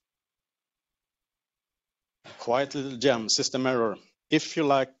interesting. Quiet little gem, system error. If you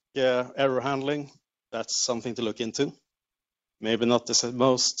like error handling, that's something to look into. Maybe not the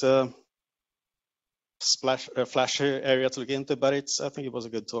most flashy area to look into, but I think it was a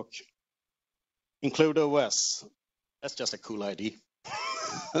good talk. Include OS. That's just a cool idea.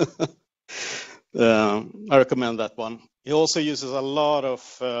 I recommend that one. He also uses a lot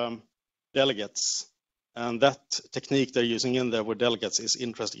of delegates, and that technique they're using in there with delegates is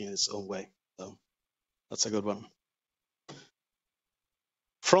interesting in its own way. So that's a good one.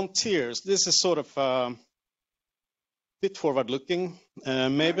 Frontiers. This is sort of a bit forward-looking.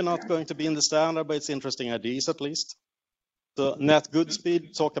 Maybe not going to be in the standard, but it's interesting ideas at least. So Nat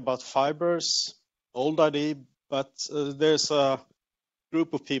Goodspeed talk about fibers, old idea. But there's a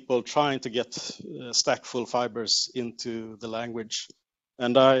group of people trying to get stackful fibers into the language.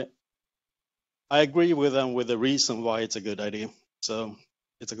 And I agree with them with the reason why it's a good idea. So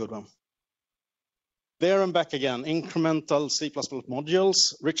it's a good one. There and back again, incremental C++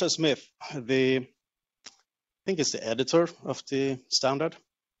 modules. Richard Smith, I think it's the editor of the standard.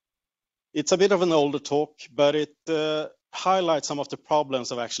 It's a bit of an older talk, but it highlights some of the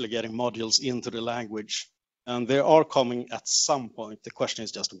problems of actually getting modules into the language. And they are coming at some point. The question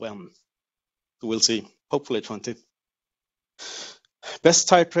is just when. So we'll see. Hopefully 20. Best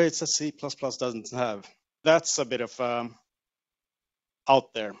type rates that C++ doesn't have. That's a bit of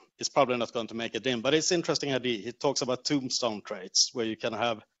out there. It's probably not going to make it in, but it's an interesting idea. It talks about tombstone traits, where you can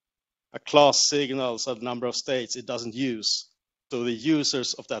have a class signals a number of states it doesn't use. So the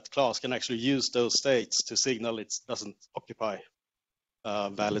users of that class can actually use those states to signal it doesn't occupy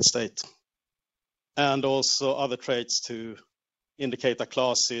a valid state. And also other traits to indicate a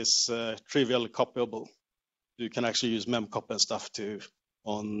class is trivially copyable. You can actually use memcopy and stuff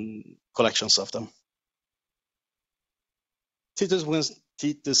on collections of them. Titus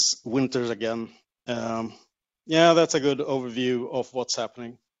Winters again. Yeah, that's a good overview of what's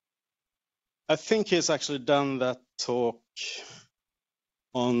happening. I think he's actually done that talk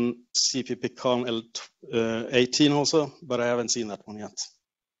on CPPCon 18 also, but I haven't seen that one yet.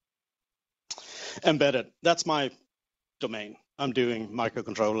 Embedded, that's my domain. I'm doing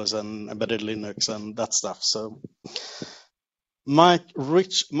microcontrollers and embedded Linux and that stuff. So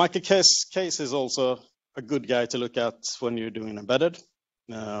Michael Case is also a good guy to look at when you're doing embedded.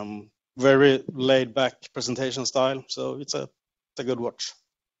 Very laid back presentation style, so it's a good watch.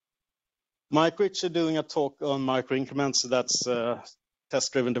 Mike Ritchie doing a talk on micro increments, that's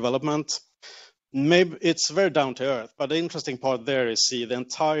test-driven development. maybe it's very down to earth, but the interesting part there is see the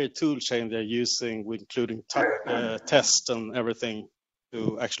entire tool chain they're using, including test and everything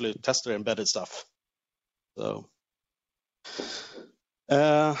to actually test their embedded stuff. So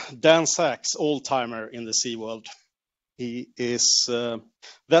Dan Sachs, all-timer in the C world. He is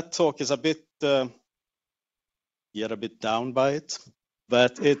that talk is a bit yet a bit down by it,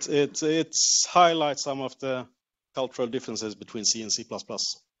 but it highlights some of the cultural differences between C and C++.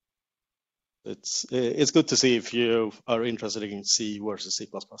 It's good to see if you are interested in C versus C++.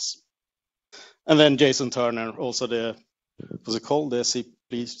 And then Jason Turner, also the what's it called, the C++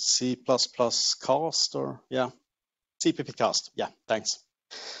 cast, or yeah, CPP cast. Yeah, thanks.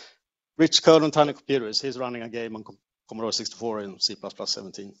 Rich Code on Tiny Computers. He's running a game on Commodore 64 in C++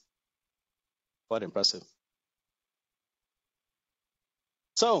 17. Quite impressive.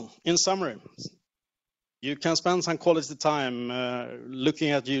 So, in summary, you can spend some quality time looking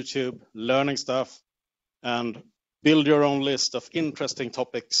at YouTube, learning stuff, and build your own list of interesting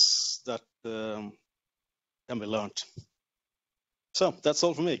topics that can be learned. So that's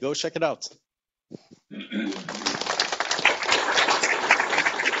all for me. Go check it out.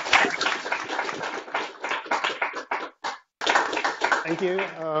 Thank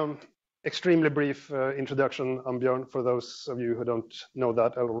you. Extremely brief introduction. I'm Björn, for those of you who don't know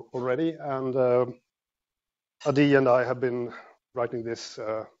that already. And Adi and I have been writing this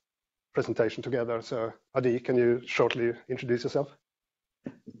presentation together. So Adi, can you shortly introduce yourself?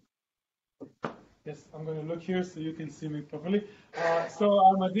 Yes, I'm going to look here so you can see me properly. So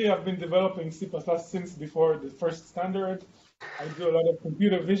I'm Adi. I've been developing C++ since before the first standard. I do a lot of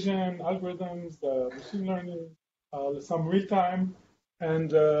computer vision, algorithms, machine learning, some real time.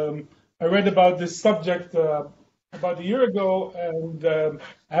 And I read about this subject about a year ago, and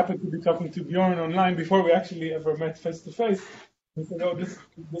I happened to be talking to Björn online before we actually ever met face to face. He said, "Oh, this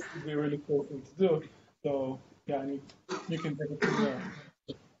would be a really cool thing to do." So yeah, you can take it from there.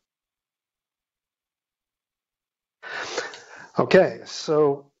 Okay,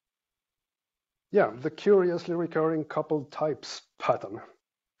 so yeah, the curiously recurring coupled types pattern.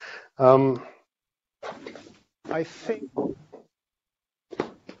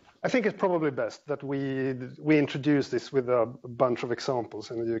 I think it's probably best that we introduce this with a bunch of examples,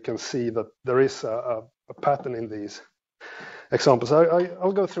 and you can see that there is a pattern in these examples.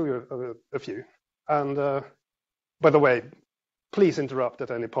 I'll go through a few. And by the way, please interrupt at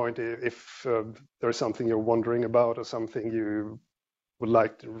any point if there's something you're wondering about or something you would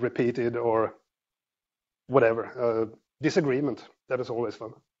like repeated or whatever. Disagreement, that is always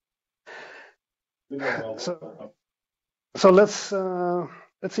fun. So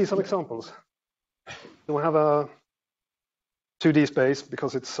let's see some examples. So we have a 2D space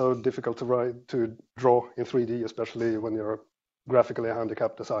because it's so difficult to draw in 3D, especially when you're graphically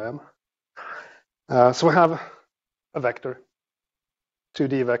handicapped as I am. So we have a vector,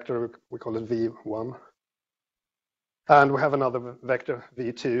 2D vector, we call it V1. And we have another vector,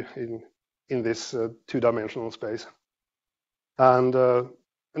 V2, in this two-dimensional space. And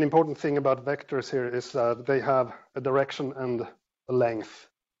an important thing about vectors here is that they have a direction and a length.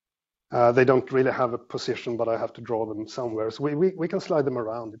 They don't really have a position, but I have to draw them somewhere. So we can slide them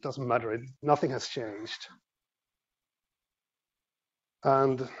around. It doesn't matter. Nothing has changed.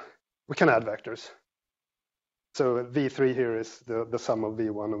 And we can add vectors. So V3 here is the sum of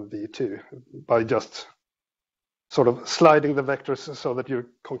V1 and V2 by just sort of sliding the vectors so that you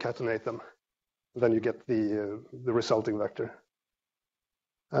concatenate them. Then you get the resulting vector.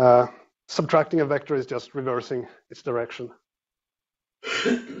 Subtracting a vector is just reversing its direction.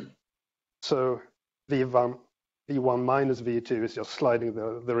 So V1 minus V2 is just sliding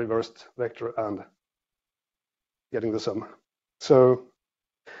the reversed vector and getting the sum. So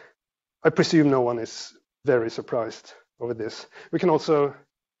I presume no one is very surprised over this. We can also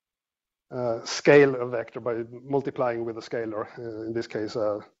scale a vector by multiplying with a scalar, in this case,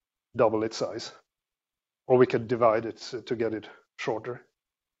 double its size. Or we could divide it to get it shorter.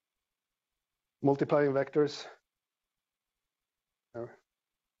 Multiplying vectors,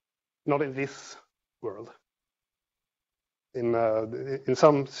 not in this world. In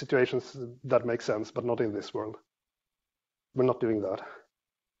some situations that makes sense, but not in this world. We're not doing that.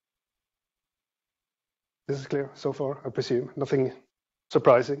 This is clear so far, I presume. Nothing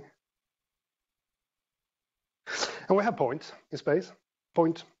surprising. And we have points in space.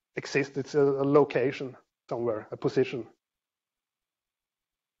 Point exists. It's a location somewhere, a position.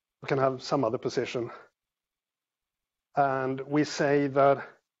 We can have some other position. And we say that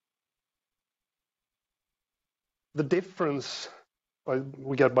the difference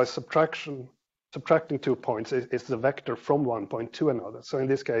we get by subtracting 2 points is the vector from one point to another. So in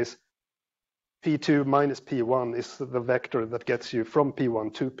this case, P2 minus P1 is the vector that gets you from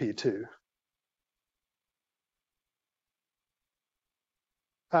P1 to P2.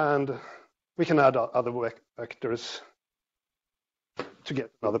 And we can add other vectors to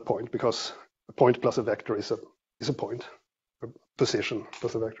get another point, because a point plus a vector is a point. A position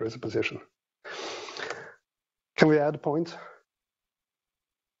plus a vector is a position. Can we add a point?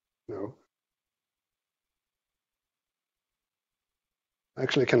 No. I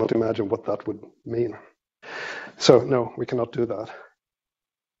actually cannot imagine what that would mean. So no, we cannot do that.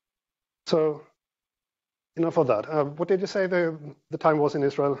 So enough of that. What did you say the time was in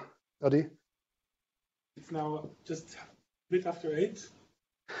Israel, Adi? It's now just a bit after 8.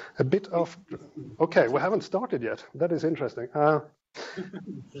 A bit of. Okay, we haven't started yet. That is interesting.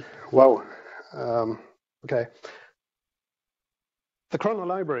 Wow. Okay. The Chrono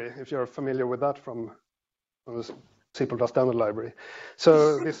library, if you're familiar with that from the C++ standard library.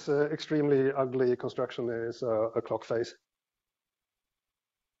 So this extremely ugly construction is a clock phase.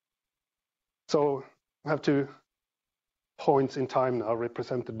 So we have 2 points in time now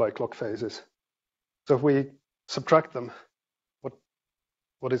represented by clock phases. So if we subtract them,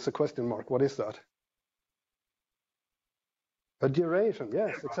 what is the question mark? What is that? A duration,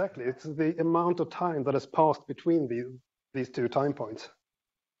 yes, exactly. It's the amount of time that has passed between these 2 time points.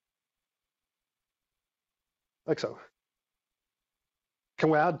 Like so. Can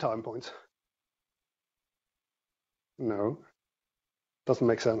we add time points? No, doesn't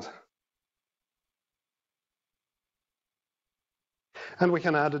make sense. And we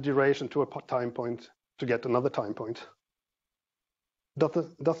can add a duration to a time point to get another time point.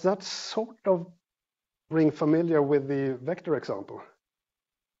 Does that sort of ring familiar with the vector example?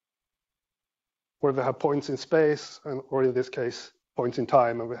 Where we have points in space, or in this case, points in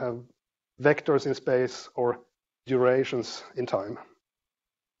time, and we have vectors in space or durations in time.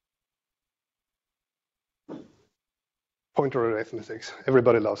 Pointer arithmetics.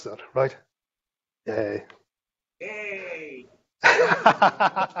 Everybody loves that, right? Yay. Yay!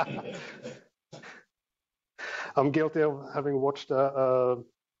 I'm guilty of having watched a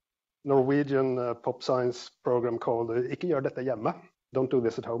Norwegian pop science program called Ikke gjør dette hjemme. Don't do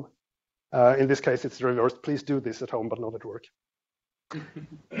this at home. In this case, it's reversed. Please do this at home, but not at work.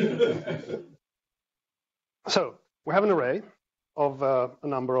 So we have an array of a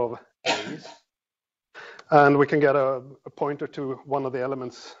number of A's, and we can get a pointer to one of the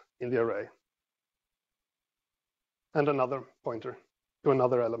elements in the array, and another pointer to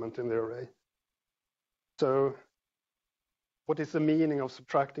another element in the array. So what is the meaning of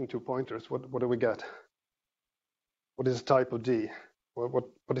subtracting 2 pointers? What do we get? What is the type of D? What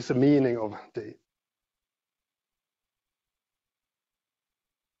is the meaning of D?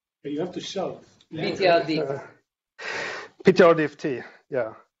 You have to shout. PTRD. PTRD T,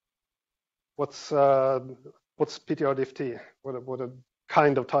 yeah. What's PTRD T? What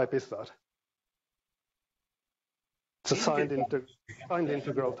kind of type is that? It's a signed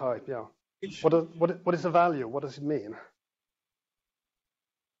integral type, yeah. What is the value? What does it mean?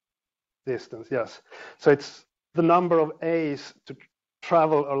 Distance, yes. So it's the number of A's to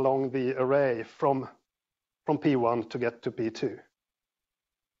travel along the array from P1 to get to P2.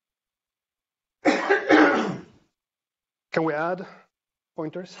 Can we add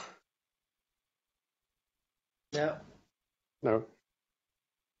pointers? No. No.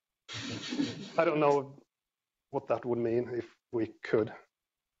 I don't know what that would mean if we could.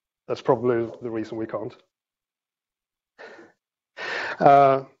 That's probably the reason we can't.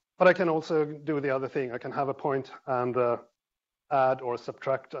 But I can also do the other thing. I can have a point and add or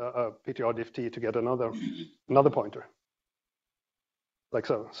subtract a PTR T to get another pointer. Like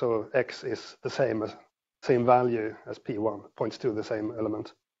so. So X is the same value as P1, points to the same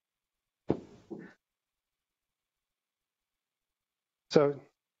element. So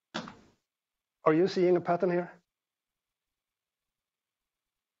are you seeing a pattern here?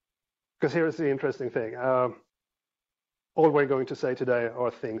 Because here's the interesting thing. All we're going to say today are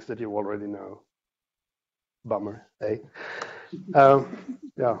things that you already know. Bummer, eh?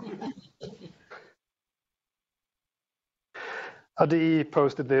 Yeah. Adi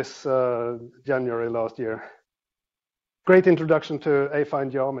posted this January last year. Great introduction to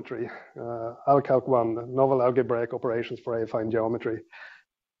affine geometry. AlCalc 1, novel algebraic operations for affine geometry.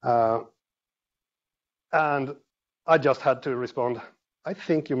 And I just had to respond, I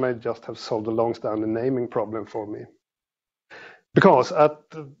think you may just have solved a long-standing naming problem for me. Because at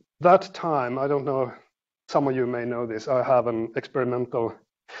that time, I don't know, some of you may know this, I have an experimental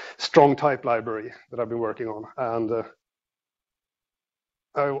strong type library that I've been working on. And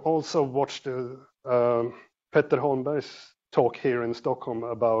I also watched Petter Holmberg's talk here in Stockholm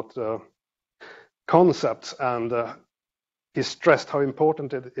about concepts, and he stressed how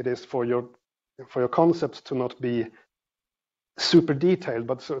important it is for your concepts to not be super detailed,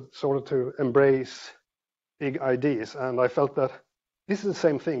 but sort of to embrace big ideas. And I felt that this is the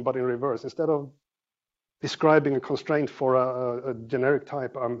same thing, but in reverse. Instead of describing a constraint for a generic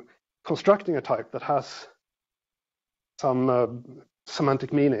type, I'm constructing a type that has some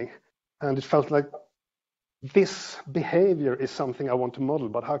semantic meaning. And it felt like this behavior is something I want to model,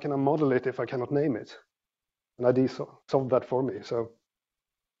 but how can I model it if I cannot name it? And ID solved that for me. So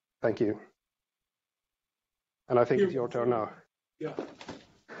thank you. And I think it's your turn now. Yeah.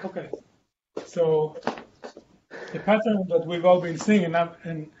 Okay. So the pattern that we've all been seeing,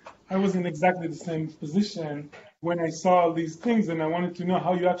 and I was in exactly the same position when I saw all these things, and I wanted to know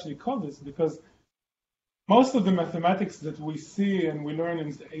how you actually call this, because most of the mathematics that we see and we learn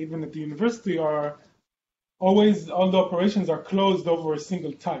even at the university are always, all the operations are closed over a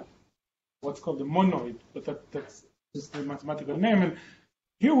single type, what's called a monoid, but that's just the mathematical name. And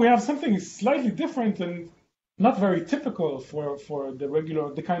here we have something slightly different and not very typical for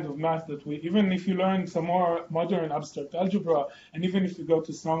the kind of math that we, even if you learn some more modern abstract algebra, and even if you go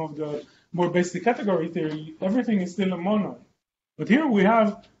to some of the more basic category theory, everything is still a monoid. But here we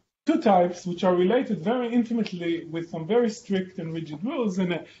have two types which are related very intimately with some very strict and rigid rules.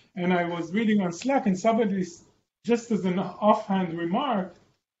 And I was reading on Slack, and somebody, just as an offhand remark,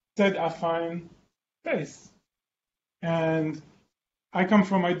 said affine space. And I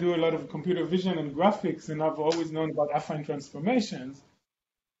do a lot of computer vision and graphics, and I've always known about affine transformations.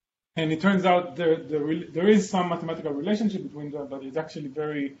 And it turns out there is some mathematical relationship between them, but it's actually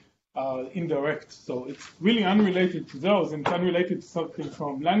very indirect. So it's really unrelated to those, and it's unrelated to something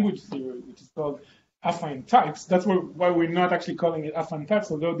from language theory, which is called affine types. That's why we're not actually calling it affine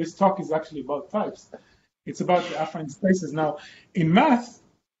types, although this talk is actually about types. It's about the affine spaces. Now, in math,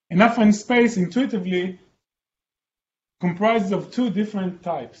 an affine space intuitively comprises of two different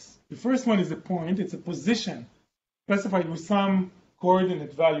types. The first one is a point. It's a position specified with some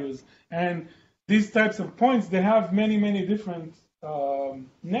coordinate values. And these types of points, they have many, many different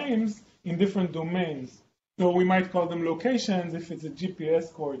names in different domains. So we might call them locations if it's a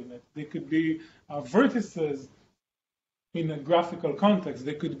GPS coordinate. They could be vertices in a graphical context.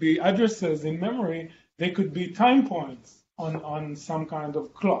 They could be addresses in memory. They could be time points on some kind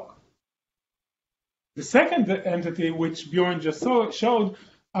of clock. The second entity, which Bjorn just showed,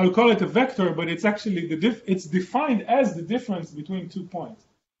 I'll call it a vector, but it's actually it's defined as the difference between 2 points.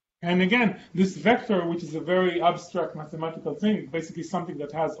 And again, this vector, which is a very abstract mathematical thing, basically something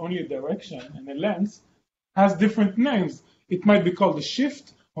that has only a direction and a length, has different names. It might be called a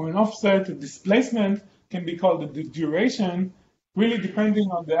shift or an offset. A displacement can be called the duration, really depending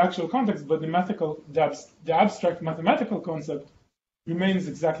on the actual context, but the abstract mathematical concept remains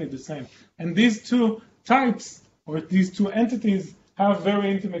exactly the same. And these two types, or these two entities, have very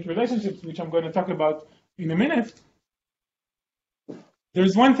intimate relationships, which I'm going to talk about in a minute.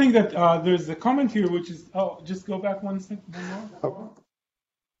 There's one thing that, there's a comment here, which is, just go back one more.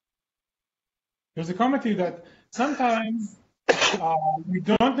 There's a comment here that sometimes we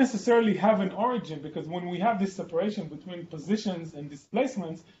don't necessarily have an origin, because when we have this separation between positions and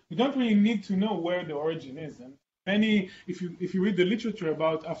displacements, we don't really need to know where the origin is. And if you read the literature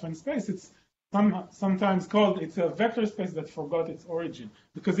about affine space, it's sometimes called, it's a vector space that forgot its origin.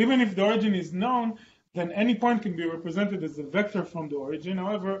 Because even if the origin is known, then any point can be represented as a vector from the origin.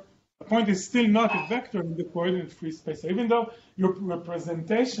 However, a point is still not a vector in the coordinate-free space. So even though your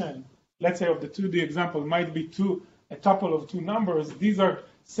representation, let's say of the 2D example, might be a tuple of two numbers, these are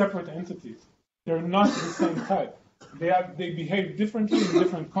separate entities. They're not the same type. They behave differently in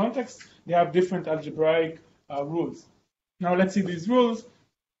different contexts. They have different algebraic rules. Now let's see these rules.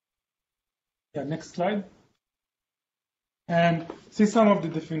 Yeah, next slide. And see some of the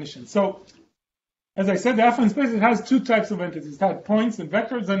definitions. So, as I said, the affine space, it has two types of entities. It has points and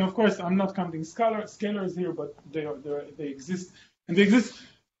vectors, and of course, I'm not counting scalars here, but they exist. And they exist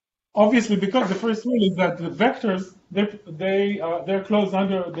obviously because the first rule is that the vectors, they're closed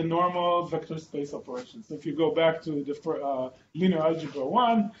under the normal vector space operations. So if you go back to the linear algebra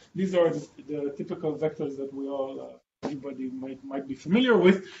 1, these are the typical vectors that everybody might be familiar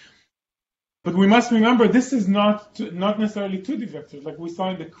with. But we must remember this is not necessarily 2D vectors. Like we saw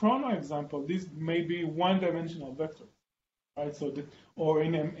in the chrono example, these may be one-dimensional vectors, right? So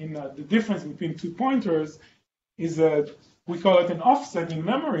the difference between 2 pointers is we call it an offset in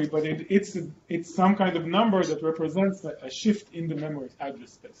memory, but it's some kind of number that represents a shift in the memory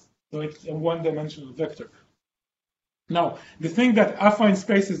address space. So it's a one-dimensional vector. Now, the thing that affine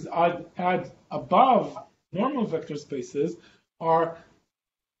spaces add above normal vector spaces are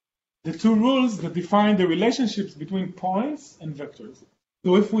the two rules that define the relationships between points and vectors.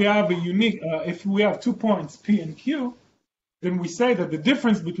 So if we have if we have 2 points P and Q, then we say that the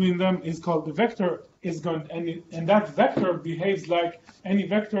difference between them is called the vector, and that vector behaves like any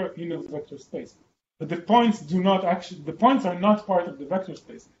vector in a vector space. But the points are not part of the vector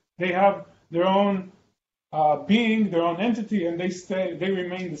space. They have their own being, their own entity, and they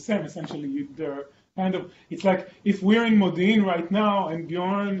remain the same. Essentially, they're kind of, it's like if we're in Modi'in right now and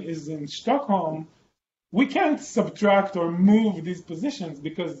Bjorn is in Stockholm, we can't subtract or move these positions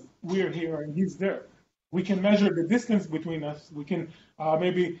because we're here and he's there. We can measure the distance between us. We can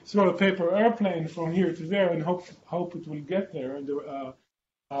maybe throw a paper airplane from here to there and hope it will get there.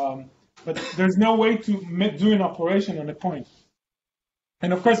 But there's no way to do an operation on a point.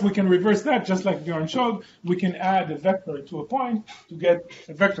 And of course, we can reverse that, just like Bjorn showed. We can add a vector to a point to get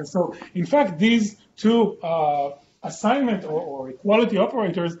a vector. So in fact, these two assignment or equality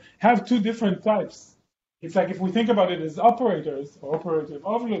operators have two different types. It's like if we think about it as operators or operative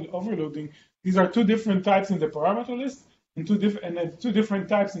overloading, these are two different types in the parameter list and two different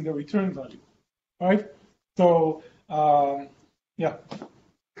types in the return value, right? So yeah,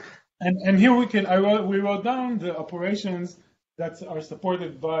 and here we wrote down the operations that are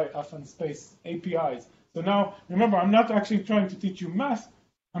supported by Afan Space APIs. So now remember, I'm not actually trying to teach you math.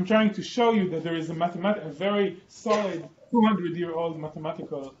 I'm trying to show you that there is a very solid 200-year-old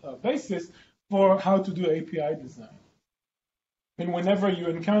mathematical basis for how to do API design. And whenever you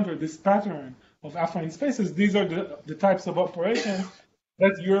encounter this pattern of affine spaces, these are the types of operations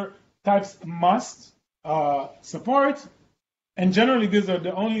that your types must support. And generally, these are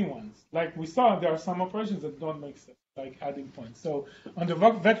the only ones. Like we saw, there are some operations that don't make sense, like adding points. So on the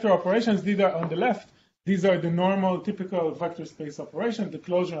vector operations, these are on the left. These are the normal, typical vector space operations, the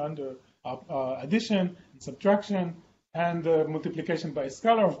closure under addition and subtraction, and multiplication by a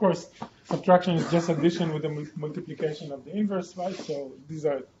scalar. Of course, subtraction is just addition with the multiplication of the inverse, right? So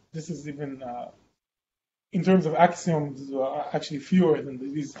this is even, in terms of axioms, actually fewer than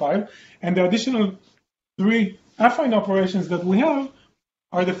these 5. And the additional 3 affine operations that we have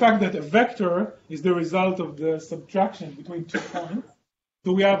are the fact that a vector is the result of the subtraction between 2 points.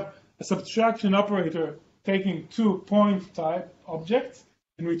 So we have a subtraction operator taking 2 point type objects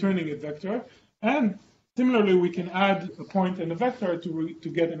and returning a vector. And similarly, we can add a point and a vector to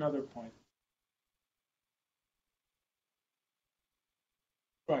get another point.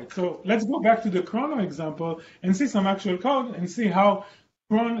 Right, so let's go back to the Chrono example and see some actual code and see how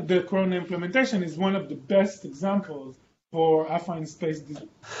the Chrono implementation is one of the best examples for affine space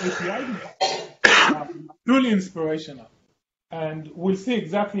API, truly inspirational. And we'll see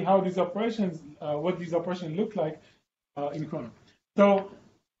exactly how these operations, what these operations look like in Chrono. So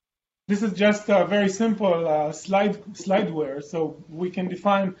this is just a very simple slideware. So we can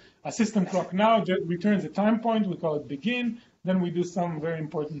define a system clock now that returns a time point. We call it begin. Then we do some very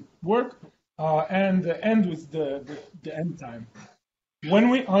important work, and end with the end time.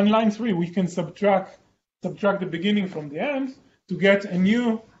 When on line 3, we can subtract the beginning from the end to get a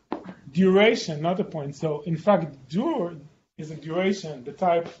new duration, not a point. So in fact, dur is a duration. The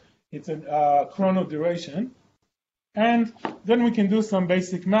type, it's a chrono duration. And then we can do some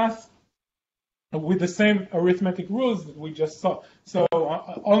basic math with the same arithmetic rules that we just saw. So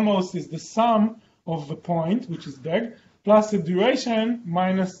almost is the sum of the point, which is beg, plus a duration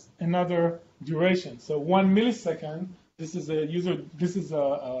minus another duration. So 1 millisecond, this is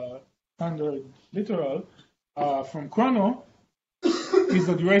a standard literal from Chrono, is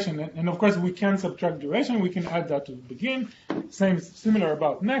the duration. And of course, we can subtract duration. We can add that to begin. Similar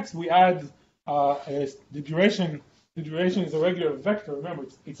about next. We add the duration. The duration is a regular vector. Remember,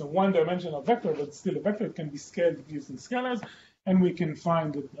 it's a one-dimensional vector, but still a vector. It can be scaled using scalars. And we can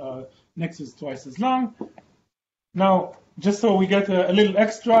find that next is twice as long. Now, just so we get a little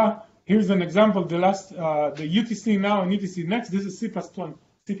extra, here's an example. The UTC now and UTC next. This is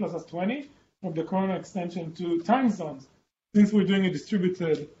C++20 of the Chrono extension to time zones. Since we're doing a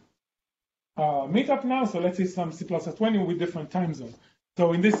distributed meetup now, so let's see some C++20 with different time zones.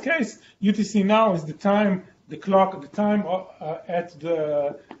 So in this case, UTC now is the time at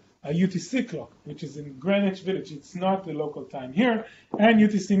the UTC clock, which is in Greenwich Village. It's not the local time here. And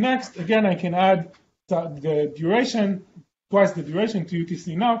UTC next, again, I can add the duration, twice the duration to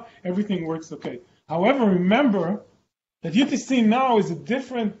UTC now. Everything works okay. However, remember that UTC now is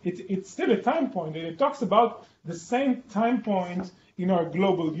it's still a time point, and it talks about the same time point in our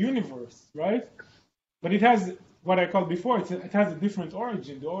global universe, right? But it has what I called before, it has a different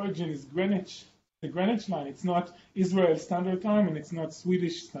origin. The origin is Greenwich, the Greenwich line. It's not Israel Standard Time, and it's not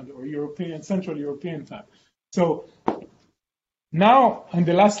Swedish Standard or Central European Time. So Now, on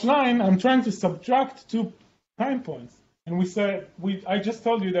the last line, I'm trying to subtract 2 time points. And we said, I just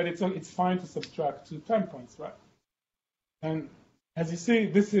told you that it's fine to subtract 2 time points, right? And as you see,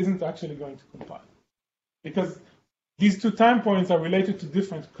 this isn't actually going to compile. Because these 2 time points are related to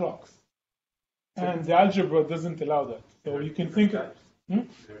different clocks. And the algebra doesn't allow that. So you can think of...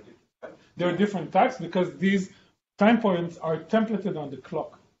 There are different types because these time points are templated on the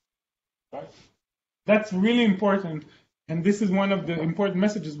clock, right? That's really important. And this is one of the important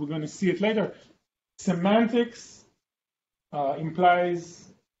messages. We're going to see it later. Semantics implies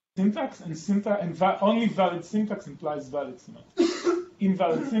syntax, and only valid syntax implies valid semantics.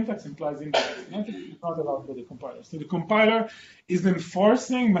 Invalid syntax implies invalid semantics. It's not allowed by the compiler. So the compiler is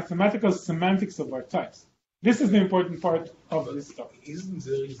enforcing mathematical semantics of our types. This is the important part of this stuff. Isn't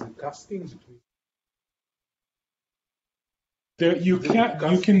there a casting between? You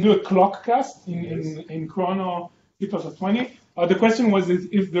can do a clock cast in Chrono C++20. The question was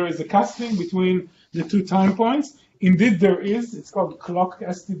if there is a casting between the 2 time points. Indeed, there is. It's called clock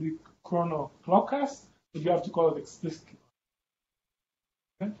STD Chrono clock cast, but you have to call it explicitly.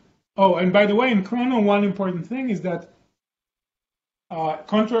 Okay? Oh, and by the way, in Chrono, one important thing is that,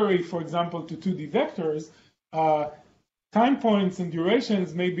 contrary, for example, to 2D vectors, time points and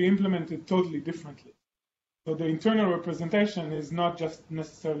durations may be implemented totally differently. So the internal representation is not just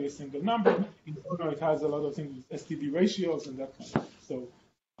necessarily a single number. In Chrono, it has a lot of things with STD ratios and that kind of thing.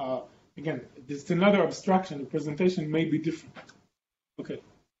 So again, it's another abstraction. The presentation may be different. Okay,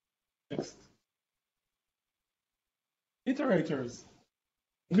 next. Iterators.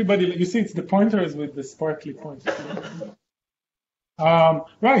 Everybody, you see, it's the pointers with the sparkly pointers.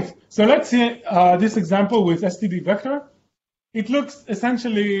 Right, so let's see this example with STD vector. It looks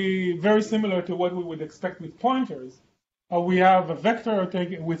essentially very similar to what we would expect with pointers. We have a vector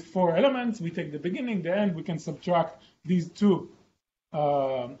with 4 elements. We take the beginning, the end. We can subtract these 2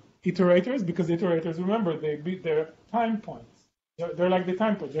 iterators, because iterators, remember, they're time points. They're like the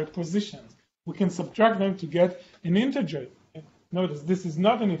time points. They're positions. We can subtract them to get an integer. Notice this is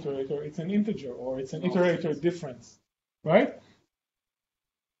not an iterator. It's an integer, or it's an iterator difference, right?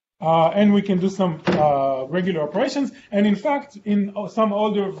 And we can do some regular operations. And in fact, in some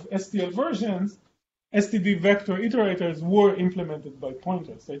older STL versions, STD vector iterators were implemented by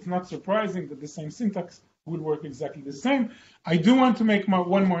pointers. So it's not surprising that the same syntax would work exactly the same. I do want to make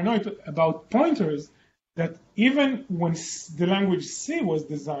one more note about pointers, that even when the language C was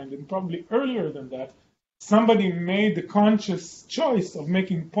designed, and probably earlier than that, somebody made the conscious choice of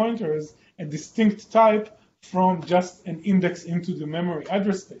making pointers a distinct type from just an index into the memory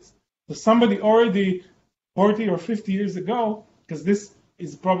address space. So somebody already 40 or 50 years ago, because this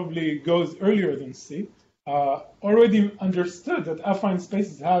is probably goes earlier than C, already understood that affine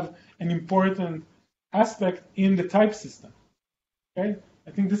spaces have an important aspect in the type system. Okay,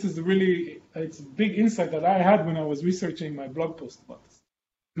 I think this is it's a big insight that I had when I was researching my blog post about this.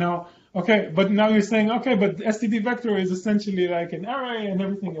 Now, okay, but now you're saying, okay, but the STD vector is essentially like an array and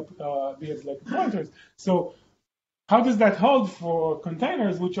everything behaves like pointers. So how does that hold for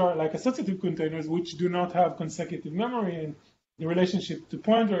containers, which are like associative containers, which do not have consecutive memory, and the relationship to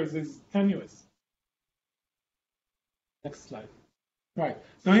pointers is tenuous? Next slide. Right,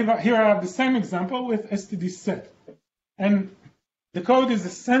 so here I have the same example with STD set. And the code is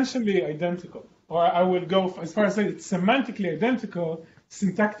essentially identical. Or I will go as far as saying it's semantically identical,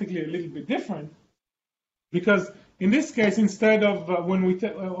 syntactically a little bit different. Because in this case, instead of when we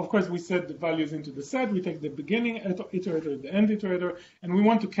of course we set the values into the set, we take the beginning iterator, the end iterator, and we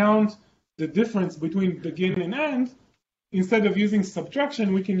want to count the difference between begin and end. Instead of using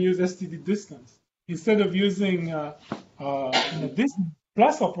subtraction, we can use STD distance. Instead of using this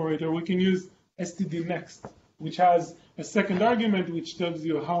plus operator, we can use STD next, which has a second argument which tells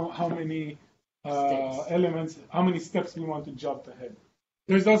you how many elements, how many steps we want to jump ahead.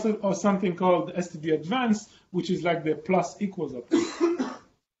 There's also something called STD advanced, which is like the plus equals operator.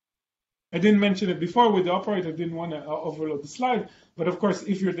 I didn't mention it before with the operator, I didn't want to overload the slide, but of course,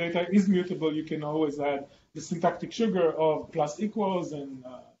 if your data is mutable, you can always add the syntactic sugar of plus equals and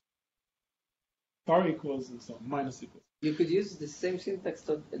star equals and so on, minus equals. You could use the same syntax.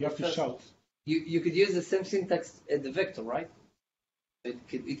 You have to shout. You could use the same syntax at the vector, right? It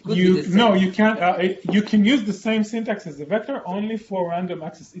could be the same. No, you can't. You can use the same syntax as the vector only for random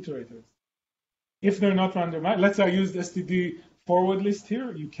access iterators. If they're not random, let's say I used STD forward list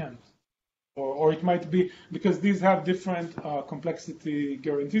here, you can't. Or it might be, because these have different complexity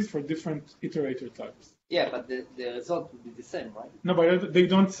guarantees for different iterator types. Yeah, but the result would be the same, right? No, but they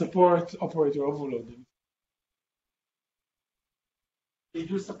don't support operator overloading. They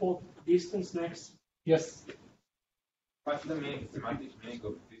do support distance next. Yes. What's the main semantic meaning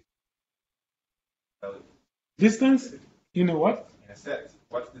of this value? Distance? You know what? In a set.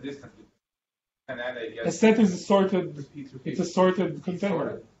 What's the distance between? And then I guess A set is a sorted. It's a sorted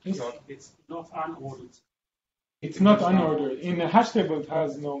container. It's not unordered. It's not unordered. In a hash table, it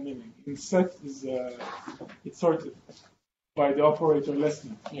has no meaning. In set is it's sorted by the operator less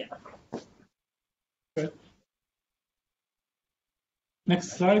than. Yeah. Okay.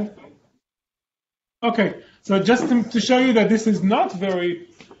 Next slide. Okay, so just to show you that this is not very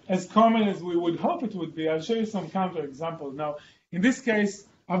as common as we would hope it would be, I'll show you some counter examples. Now, in this case,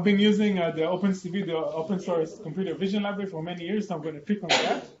 I've been using the OpenCV, the open source computer vision library, for many years, so I'm going to pick on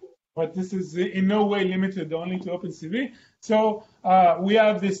that. But this is in no way limited only to OpenCV. So we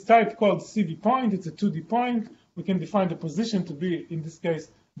have this type called CV point. It's a 2D point. We can define the position to be, in this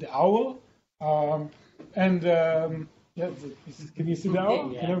case, the owl. Yeah, can you see the owl?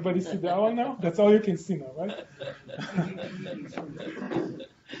 Can everybody see the owl now? That's all you can see now, right?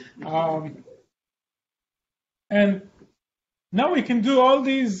 And now we can do all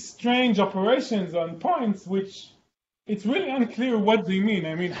these strange operations on points, which it's really unclear what they mean.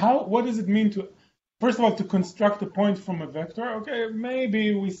 I mean, what does it mean to, first of all, to construct a point from a vector? Okay,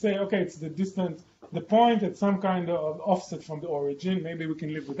 maybe we say, okay, it's the distance, the point at some kind of offset from the origin. Maybe we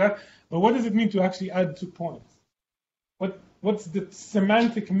can live with that. But what does it mean to actually add 2 points? What's the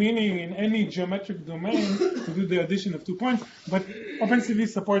semantic meaning in any geometric domain to do the addition of 2 points? But OpenCV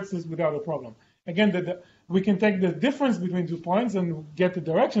supports this without a problem. Again, we can take the difference between 2 points and get the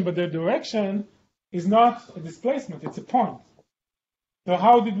direction, but the direction is not a displacement, it's a point. So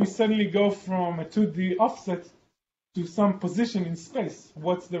how did we suddenly go from a 2D offset to some position in space?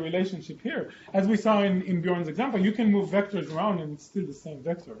 What's the relationship here? As we saw in Bjorn's example, you can move vectors around and it's still the same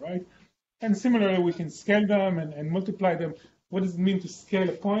vector, right? And similarly, we can scale them and multiply them. What does it mean to scale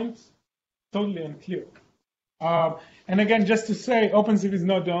a point? Totally unclear. And again, just to say, OpenCV is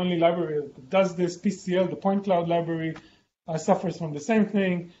not the only library that does this. PCL, the point cloud library, suffers from the same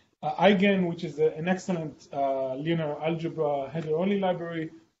thing. Eigen, which is an excellent linear algebra header-only library,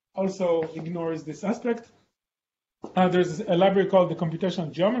 also ignores this aspect. There's a library called the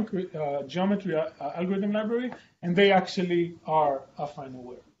Computational Geometry Algorithm Library, and they actually are affine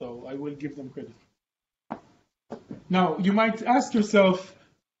aware. So I will give them credit. Now, you might ask yourself,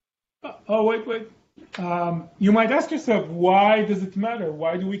 you might ask yourself, why does it matter?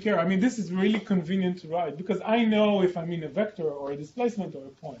 Why do we care? I mean, this is really convenient to write because I know if I'm in a vector or a displacement or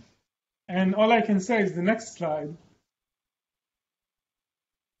a point. And all I can say is the next slide.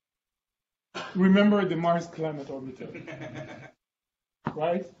 Remember the Mars climate orbiter,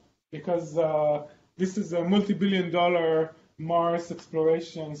 right? Because this is a multi-billion-dollar Mars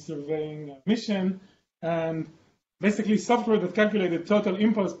exploration surveying mission, and basically software that calculated total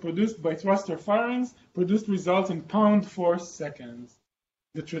impulse produced by thruster firings produced results in pound force seconds.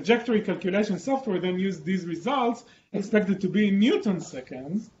 The trajectory calculation software then used these results, expected to be in Newton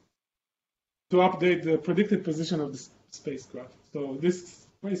seconds, to update the predicted position of the spacecraft. So this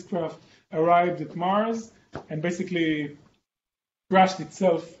spacecraft arrived at Mars and basically crashed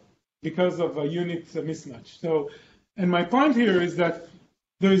itself because of a unit mismatch. So, and my point here is that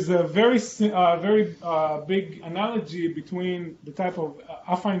there's a very big analogy between the type of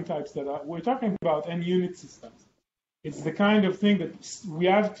affine types that we're talking about and unit systems. It's the kind of thing that we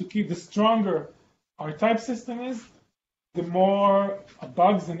have to keep. The stronger our type system is, the more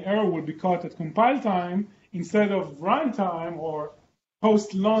bugs and error will be caught at compile time instead of runtime or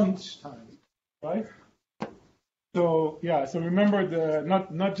post-launch time, right? So yeah, so remember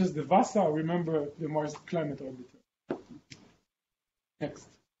not just the VASA, remember the Mars climate orbiter. Next.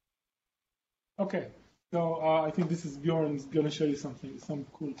 Okay, so I think this is Bjorn's going to show you something, some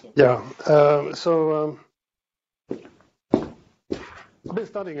cool stuff. Yeah, I've been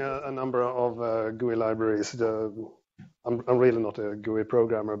studying a number of GUI libraries. I'm really not a GUI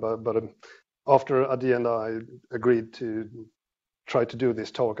programmer, but after Adi and I agreed to try to do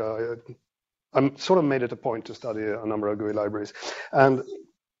this talk, I sort of made it a point to study a number of GUI libraries. And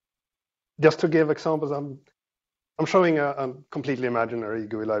just to give examples, I'm showing a completely imaginary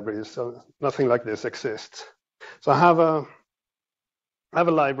GUI library, so nothing like this exists. So I have a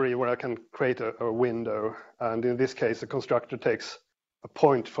library where I can create a window, and in this case, the constructor takes a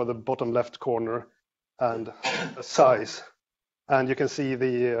point for the bottom left corner and a size. And you can see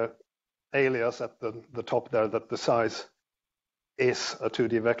the alias at the top there, that the size is a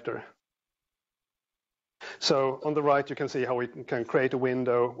 2D vector. So on the right, you can see how we can create a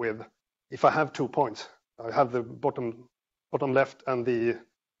window with, if I have 2 points, I have the bottom left and the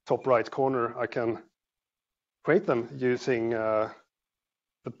top right corner, I can create them using the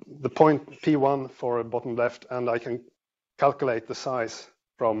point P1 for bottom left, and I can calculate the size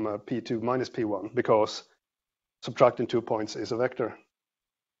from P2 minus P1 because subtracting 2 points is a vector.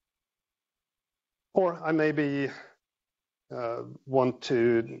 Or I maybe want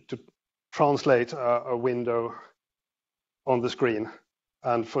to translate a window on the screen.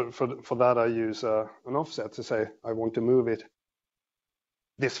 And for that, I use an offset to say I want to move it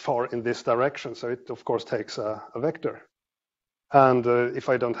this far in this direction. So it, of course, takes a vector. And if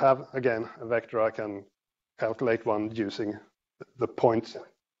I don't have, again, a vector, I can calculate one using the point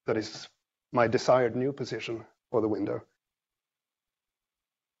that is my desired new position for the window.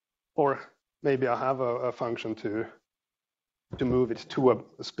 Or maybe I have a function to move it to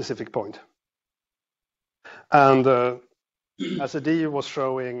a specific point. And as Adi was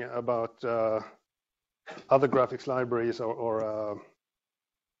showing about other graphics libraries or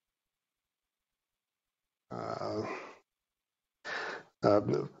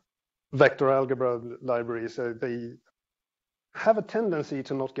vector algebra libraries, they have a tendency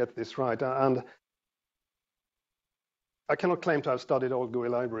to not get this right. And I cannot claim to have studied all GUI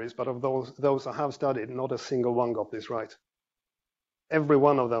libraries, but of those I have studied, not a single one got this right. Every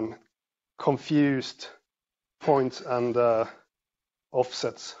one of them confused points and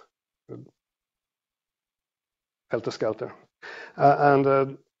offsets, helter-skelter. And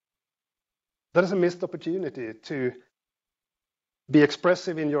that is a missed opportunity to be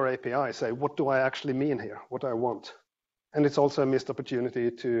expressive in your API, say, what do I actually mean here, what I want? And it's also a missed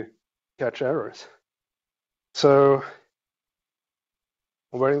opportunity to catch errors. So,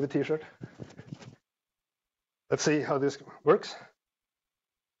 I'm wearing the t-shirt. Let's see how this works.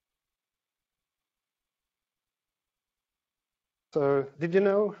 So, did you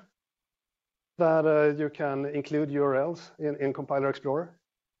know that you can include URLs in Compiler Explorer?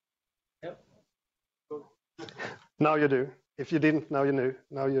 Yep. Now you do. If you didn't, now you knew.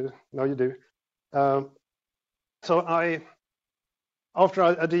 Now you do. So after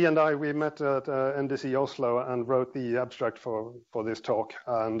Adi and I, we met at NDC Oslo and wrote the abstract for this talk.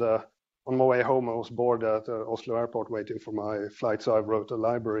 And on my way home, I was bored at Oslo Airport waiting for my flight. So I wrote a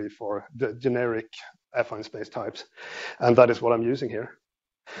library for the generic affine space types. And that is what I'm using here.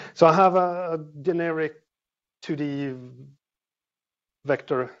 So I have a generic 2D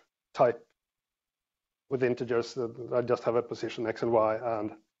vector type with integers. I just have a position x and y,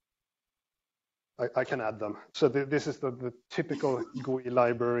 and I can add them. So this is the typical GUI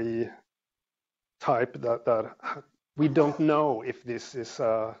library type that we don't know if this is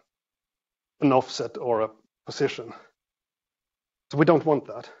an offset or a position. So we don't want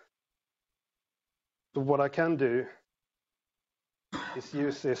that. So what I can do is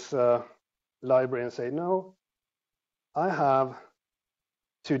use this library and say, no, I have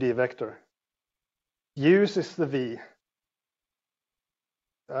 2D vector. Uses the V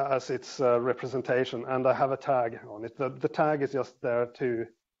as its representation, and I have a tag on it. The tag is just there to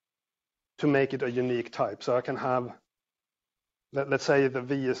make it a unique type. So I can have, let's say the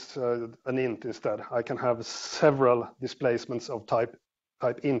V is an int instead. I can have several displacements of type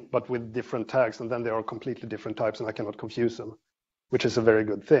int, but with different tags, and then they are completely different types, and I cannot confuse them, which is a very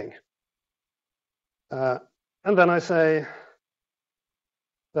good thing. And then I say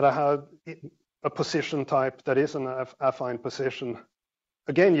that I have a position type that is an affine position,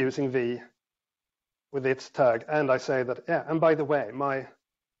 again using V with its tag, and I say that, yeah, and by the way,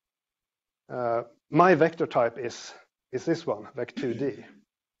 my vector type is this one, vec2d.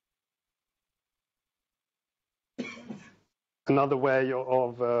 Another way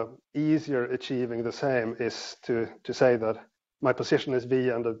of easier achieving the same is to say that my position is V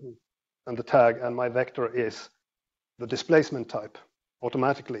and the tag, and my vector is the displacement type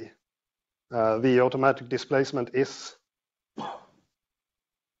automatically. The automatic displacement is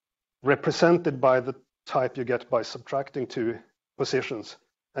represented by the type you get by subtracting 2 positions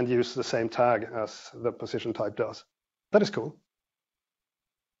and use the same tag as the position type does. That is cool.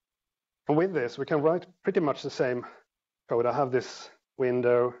 And with this, we can write pretty much the same code. I have this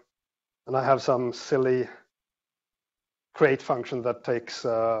window, and I have some silly create function that takes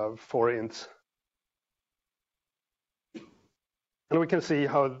 4 ints. And we can see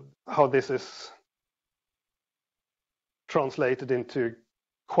how this is translated into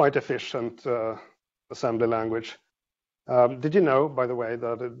quite efficient assembly language. Did you know, by the way,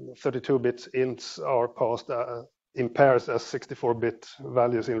 that 32-bit ints are passed in pairs as 64-bit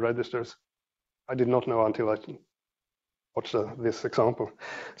values in registers? I did not know until I watched this example.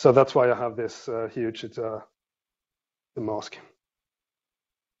 So that's why I have this huge, it's the mask.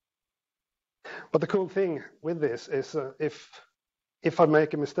 But the cool thing with this is if I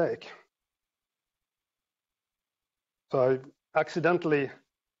make a mistake, so I accidentally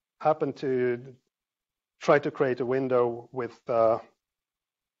happen to try to create a window with the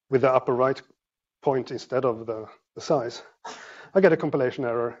upper right point instead of the size, I get a compilation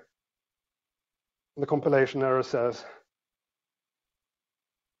error. The compilation error says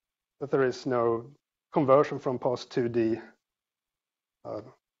that there is no conversion from pos 2D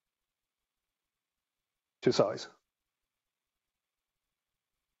to size.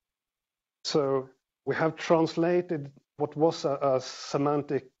 So we have translated what was a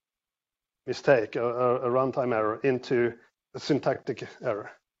semantic mistake, a runtime error, into a syntactic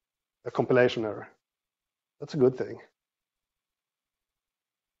error, a compilation error. That's a good thing.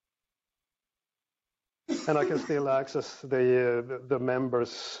 And I can still access the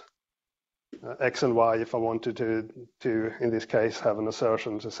members X and Y if I wanted to in this case have an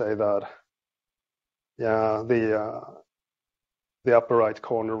assertion to say that the upper right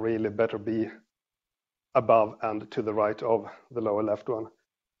corner really better be above and to the right of the lower left one.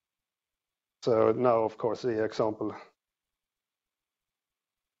 So now, of course, the example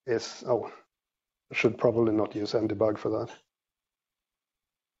is, I should probably not use mdebug for that.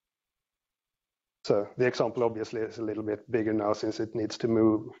 So the example obviously is a little bit bigger now since it needs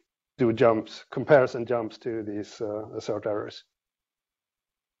to do jumps, comparison jumps to these assert errors.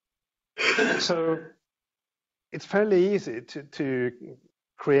 So it's fairly easy to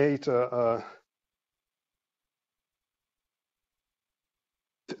create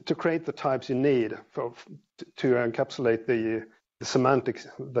to create the types you need to encapsulate the semantics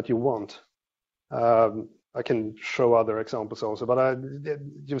that you want. I can show other examples also, but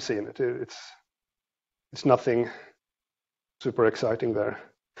you've seen it. It's nothing super exciting there.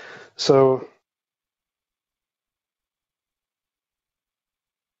 So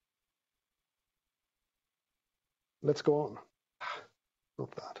let's go on.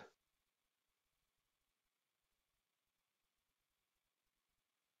 Not that.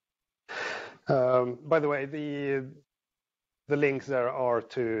 By the way, the links there are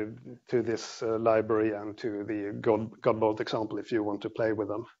to this library and to the Godbolt example if you want to play with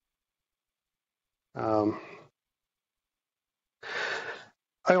them.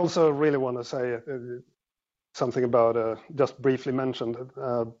 I also really want to say something about, just briefly mentioned,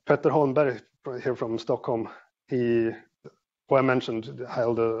 Petter Holmberg here from Stockholm, who I mentioned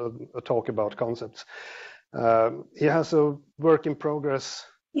held a talk about concepts. He has a work in progress.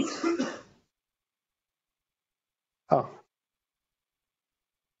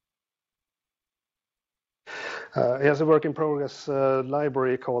 He has a work in progress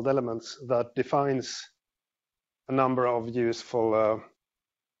library called Elements that defines a number of useful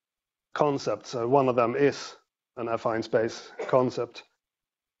concepts. One of them is an affine space concept.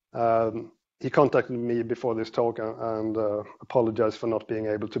 He contacted me before this talk and apologized for not being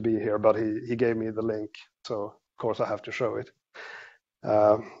able to be here, but he gave me the link, so of course I have to show it.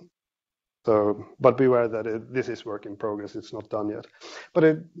 But beware that this is work in progress, it's not done yet.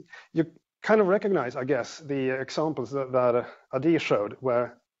 But you kind of recognize, I guess, the examples that Adi showed,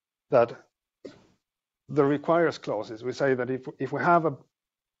 where that the requires clauses, we say that if we have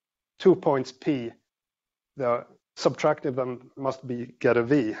 2 points P, the subtractive them must get a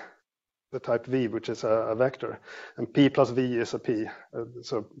V, the type V, which is a vector, and P plus V is a P.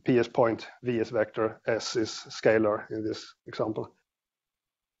 So P is point, V is vector, S is scalar in this example.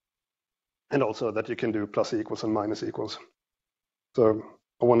 And also that you can do plus equals and minus equals. So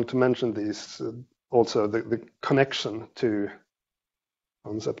I wanted to mention these, also the connection to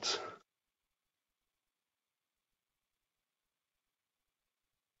concepts.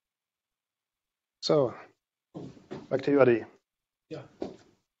 So, back to you, Adi. Yeah.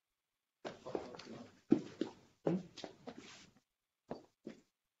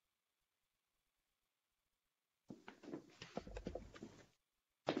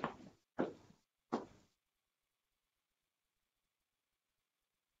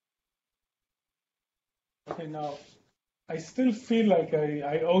 Okay, now I still feel like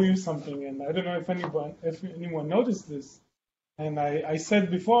I owe you something, and I don't know if anyone noticed this. And I said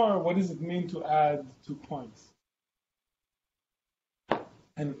before, what does it mean to add 2 points?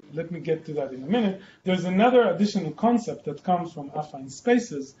 And let me get to that in a minute. There's another additional concept that comes from affine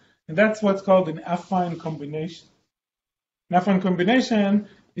spaces, and that's what's called an affine combination. An affine combination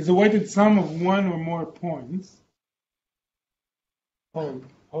is a weighted sum of one or more points. Hold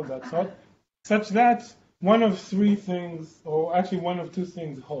that thought. Such that one of 3 things, or actually one of 2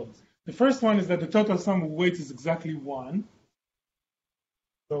 things holds. The first one is that the total sum of weights is exactly 1.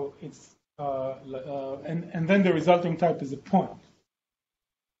 So it's and then the resulting type is a point.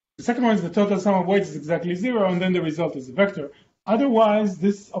 The second one is the total sum of weights is exactly 0, and then the result is a vector. Otherwise,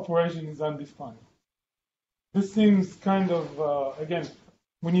 this operation is undefined. This seems kind of again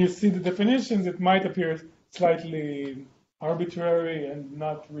when you see the definitions, it might appear slightly arbitrary and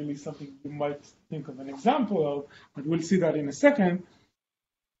not really something you might think of an example of, but we'll see that in a second.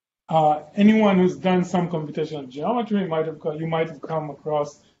 Anyone who's done some computational geometry you might have come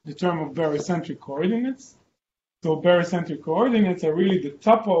across the term of barycentric coordinates. So barycentric coordinates are really the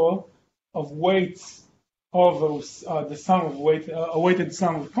tuple of weights of the sum of a weighted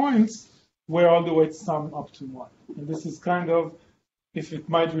sum of points, where all the weights sum up to 1. And this is kind of, if it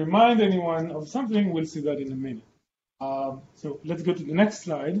might remind anyone of something, we'll see that in a minute. So let's go to the next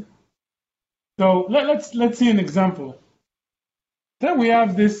slide. So let's see an example. Then we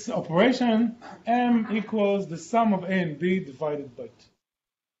have this operation, m equals the sum of a and b divided by 2.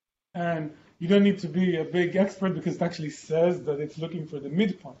 And you don't need to be a big expert because it actually says that it's looking for the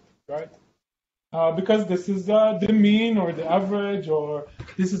midpoint, right? Because this is the mean or the average, or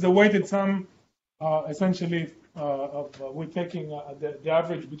this is a weighted sum, essentially, we're taking the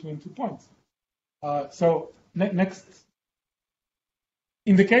average between 2 points. So next,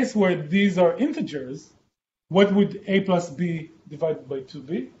 in the case where these are integers, what would a plus b divided by 2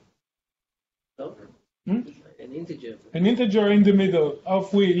 be? An integer. An integer in the middle.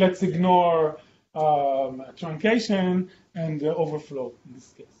 Let's ignore truncation and overflow in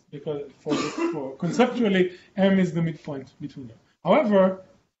this case, because for conceptually, m is the midpoint between them. However,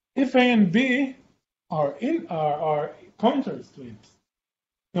 if a and b are pointers to int,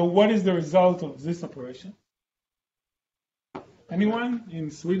 now what is the result of this operation? Anyone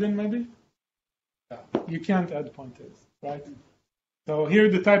in Sweden, maybe? Yeah. You can't add pointers, right? So here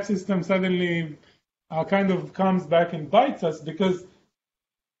the type system suddenly kind of comes back and bites us, because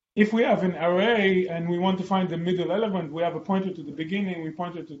if we have an array and we want to find the middle element, we have a pointer to the beginning, we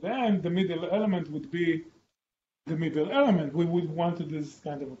pointer to the end, the middle element would be the middle element. We would want to do this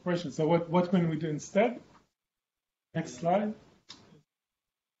kind of operation. So what can we do instead? Next slide.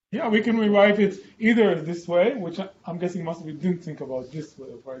 Yeah, we can rewrite it either this way, which I'm guessing most of you didn't think about this way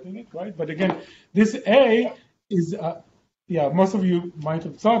of writing it, right? But again, this A is, most of you might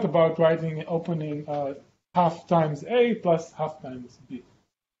have thought about opening half times A plus half times B.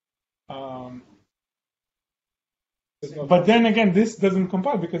 But then again, this doesn't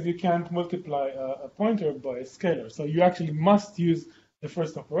compile because you can't multiply a pointer by a scalar. So you actually must use the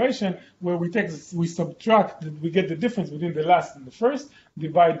first operation, where we subtract, we get the difference between the last and the first,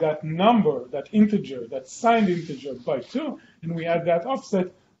 divide that number, that integer, that signed integer by 2, and we add that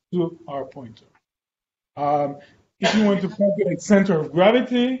offset to our pointer. If you want to calculate center of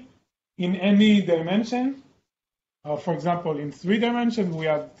gravity in any dimension, for example, in 3 dimensions, we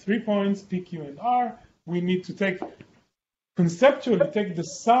have 3 points, P, Q, and R. We need to conceptually take the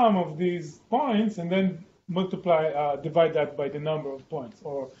sum of these points and then divide that by the number of points.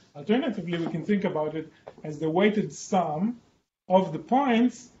 Or alternatively, we can think about it as the weighted sum of the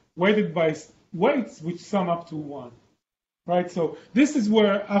points weighted by weights which sum up to 1. Right? So this is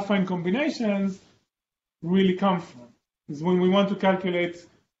where affine combinations really come from. Is when we want to calculate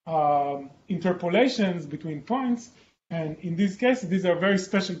interpolations between points. And in these cases, these are very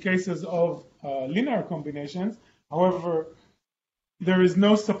special cases of linear combinations. However, there is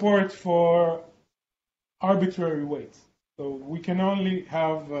no support for arbitrary weights. So we can only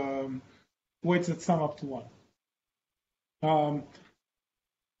have weights that sum up to 1.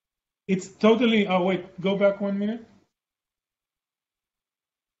 It's totally, go back 1 minute.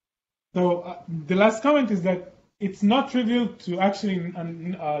 So the last comment is that it's not trivial to actually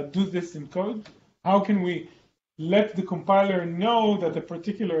do this in code. How can we let the compiler know that a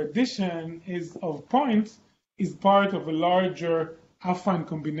particular addition of points is part of a larger affine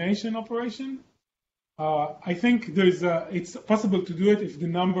combination operation? I think it's possible to do it if the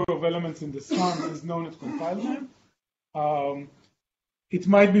number of elements in the sum is known at compile time. It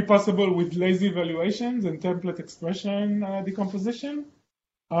might be possible with lazy evaluations and template expression decomposition.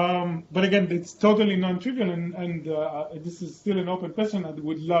 But again, it's totally non-trivial, and this is still an open question. I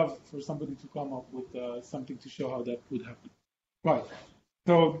would love for somebody to come up with something to show how that would happen. Right.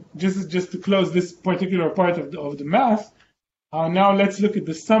 So just to close this particular part of the math, now let's look at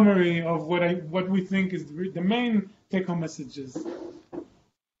the summary of what we think is the main take-home messages.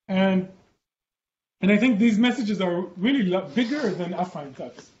 And I think these messages are really bigger than affine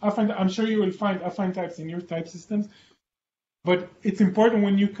types. I'm sure you will find affine types in your type systems. But it's important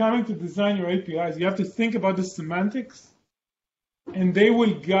when you're coming to design your APIs, you have to think about the semantics, and they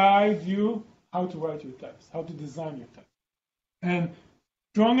will guide you how to write your types, how to design your types. And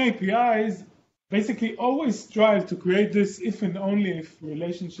strong APIs basically always strive to create this if and only if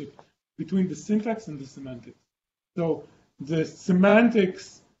relationship between the syntax and the semantics. So the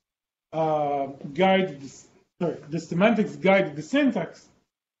semantics guide the syntax,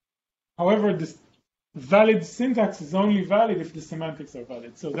 However, this valid syntax is only valid if the semantics are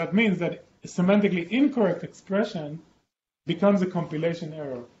valid. So that means that a semantically incorrect expression becomes a compilation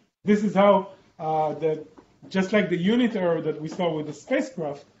error. This is how just like the unit error that we saw with the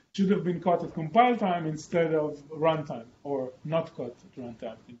spacecraft should have been caught at compile time instead of runtime, or not caught at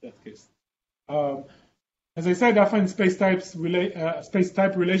runtime in that case. As I said, affine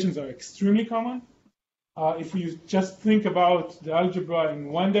space-type relations are extremely common. If you just think about the algebra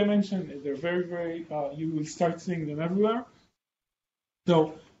in one dimension, they're very, you will start seeing them everywhere.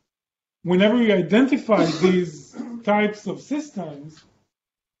 So whenever you identify these types of systems,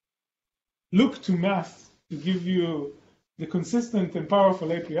 look to math to give you the consistent and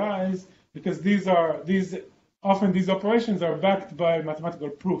powerful APIs, because often these operations are backed by mathematical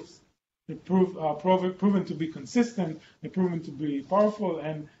proofs. They're proven to be consistent, they're proven to be powerful,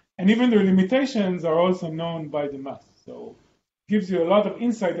 and even their limitations are also known by the math. So it gives you a lot of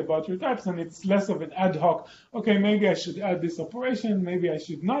insight about your types, and it's less of an ad hoc, okay, maybe I should add this operation, maybe I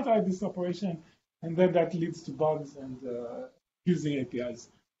should not add this operation, and then that leads to bugs and using APIs.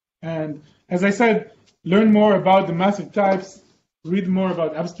 And as I said, learn more about the massive types, read more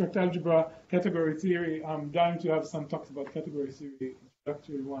about abstract algebra, category theory. I'm dying to have some talks about category theory,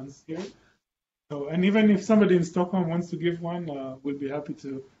 introductory ones here. So, and even if somebody in Stockholm wants to give one, we'll be happy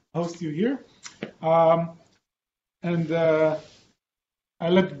to host you here. And I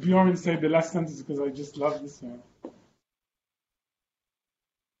let Bjorn say the last sentence because I just love this one.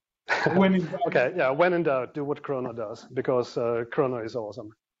 When in doubt. Okay, yeah, when in doubt, do what Chrono does, because Chrono is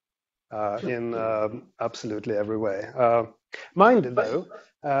awesome in absolutely every way. Mind, though,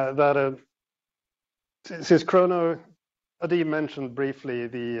 that since Chrono, Adi mentioned briefly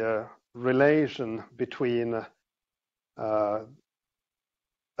the relation between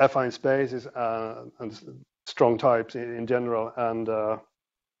affine spaces and strong types in general and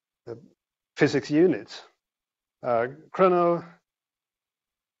physics units. Chrono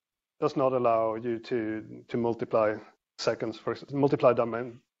does not allow you to multiply seconds, multiply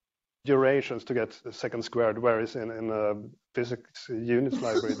durations to get a second squared, whereas in a physics units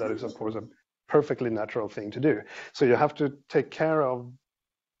library, that is, of course, a perfectly natural thing to do. So you have to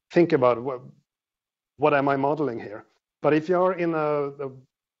think about what am I modeling here? But if you're in a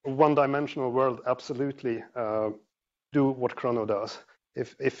one-dimensional world, absolutely do what Chrono does.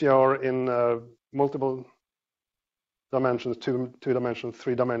 If you're in multiple dimensions, two dimensions,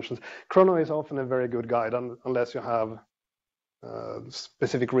 3 dimensions, Chrono is often a very good guide unless you have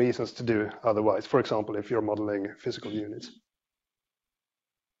specific reasons to do otherwise. For example, if you're modeling physical units.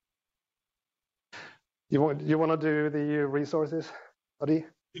 You want to do the resources, Adi?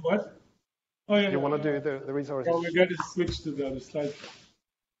 What? Oh, yeah. You want to do the resources? Oh, we got to switch to the other slide.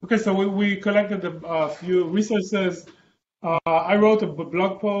 Okay, so we collected a few resources. I wrote a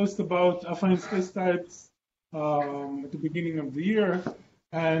blog post about affine space types at the beginning of the year,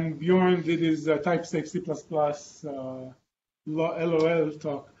 and Bjorn did his type-safe C++ LOL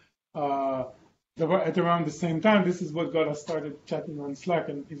talk at around the same time. This is what got us started chatting on Slack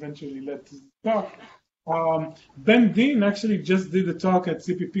and eventually led to the talk. Ben Dean actually just did a talk at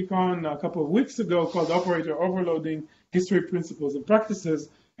CPPCon a couple of weeks ago called Operator Overloading, History, Principles, and Practices,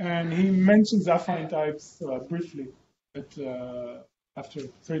 and he mentions affine types briefly after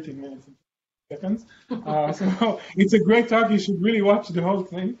 13 minutes and seconds. So it's a great talk. You should really watch the whole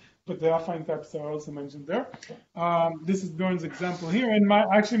thing, but the affine types are also mentioned there. This is Bjorn's example here, and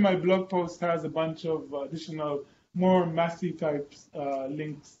my blog post has a bunch of additional, more mathy types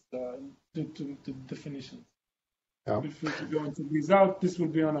links to definitions. Yeah. Feel free to go and check these out. This will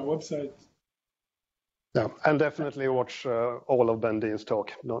be on our website. Yeah, and definitely watch all of Ben Dean's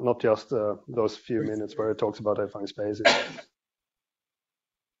talk, not just those few minutes where he talks about affine spaces.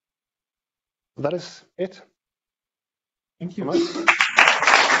 That is it. Thank you.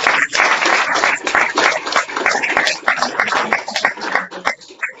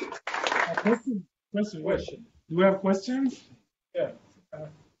 Question. Do we have questions? Yeah.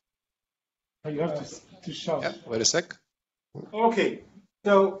 You have to shout. Yeah, wait a sec. Okay.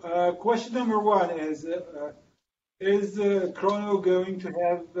 So question number 1 is Chrono going to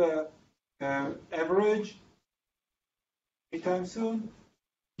have average anytime soon?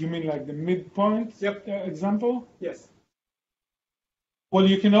 You mean like the midpoint example? Yes. Well,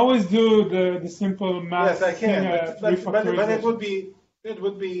 you can always do the simple math. Yes, I can. But it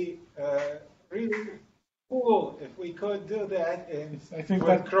would be really cool if we could do that. I think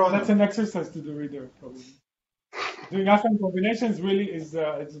that's an exercise to the reader, probably. Doing affine combinations really is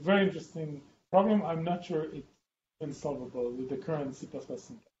it's a very interesting problem. I'm not sure it's solvable with the current C++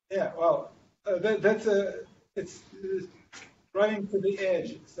 syntax. Yeah, well, running to the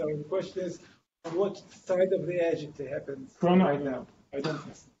edge. So the question is, on what side of the edge it happens right now? I don't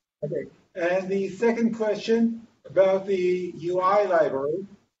think so. Okay. And the second question about the UI library.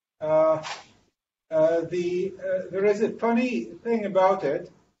 There is a funny thing about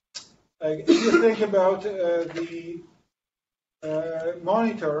it. Like, if you think about the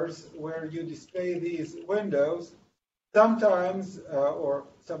monitors where you display these windows, sometimes, or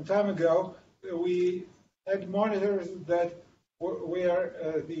some time ago, we had monitors that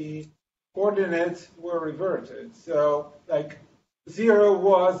where the coordinates were reverted. So, like, 0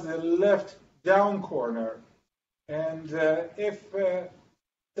 was the left down corner. And if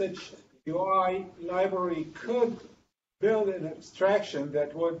such UI library could build an abstraction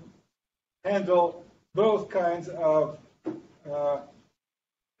that would handle both kinds of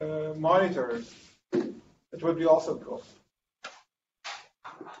monitors, it would be also cool.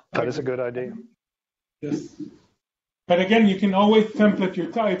 That is a good idea. Yes. But again, you can always template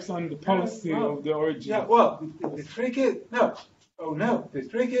your types on the policy of the origin. Yeah, well, the trick is, the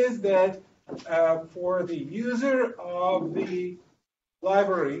trick is that for the user of the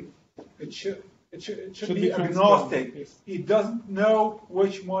library, it should be agnostic. Yes. He doesn't know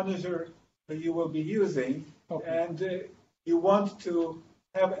which monitor you will be using, and you want to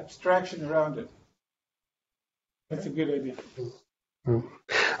have abstraction around it. That's a good idea.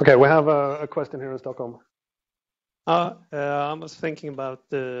 Okay, we have a question here in Stockholm. I was thinking about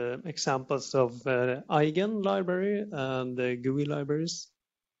the examples of Eigen library and the GUI libraries.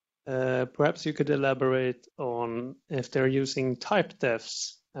 Perhaps you could elaborate on if they're using type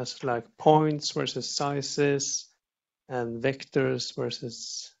defs as like points versus sizes and vectors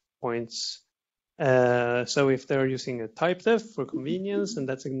versus points. So if they're using a type def for convenience and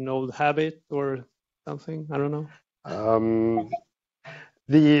that's an old habit or something, I don't know.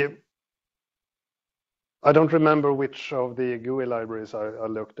 I don't remember which of the GUI libraries I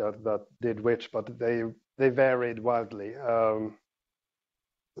looked at that did which, but they varied wildly.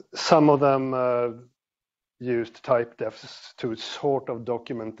 Some of them used type defs to sort of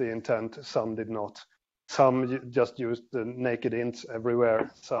document the intent. Some did not. Some just used the naked ints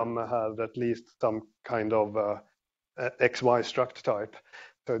everywhere. Some had at least some kind of XY struct type.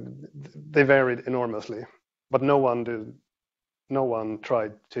 So they varied enormously, but no one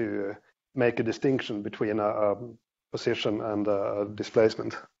tried to make a distinction between a position and a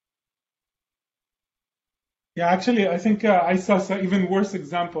displacement. Yeah, actually, I think I saw some even worse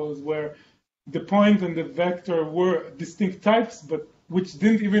examples where the point and the vector were distinct types, but which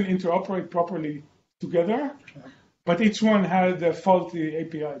didn't even interoperate properly together. But each one had a faulty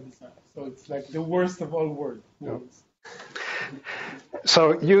API design. So it's like the worst of all worlds. Yeah.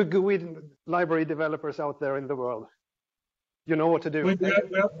 So you GUI library developers out there in the world, you know what to do. Wait,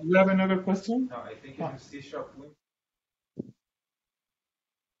 we have another question? No, I think it's C#.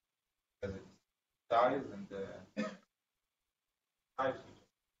 Size and types.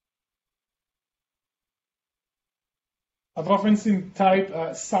 I've often seen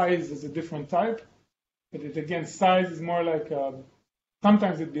type size as a different type, but again, size is more like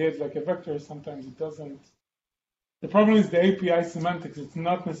sometimes it behaves like a vector, sometimes it doesn't. The problem is the API semantics. It's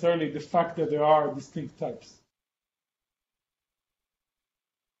not necessarily the fact that there are distinct types.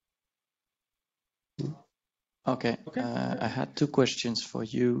 Okay. I had two questions for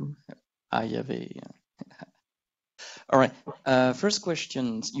you. I have a. All right. First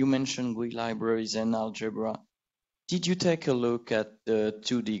question, you mentioned GUI libraries and algebra. Did you take a look at the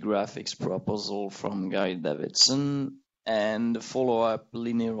 2D graphics proposal from Guy Davidson and the follow-up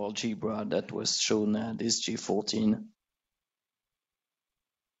linear algebra that was shown at SG14?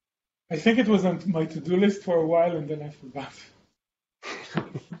 I think it was on my to-do list for a while and then I forgot. To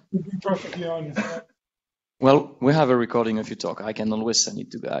be perfectly honest. Well, we have a recording of your talk. I can always send it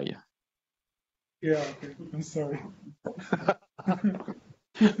to Guy. Yeah, okay. I'm sorry.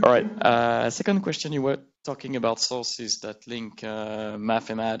 All right. Second question, you were talking about sources that link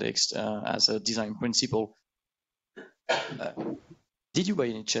mathematics as a design principle. Did you by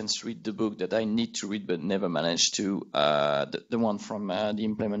any chance read the book that I need to read but never managed to, the one from the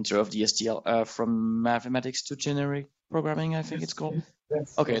implementer of the STL, from mathematics to generic programming, I think it's called?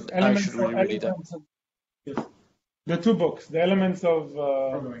 Yes. Okay, I should really read that. Yes. The two books, the elements of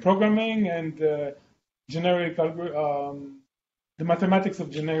programming and generic the mathematics of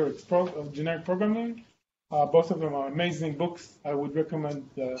generic programming. Both of them are amazing books. I would recommend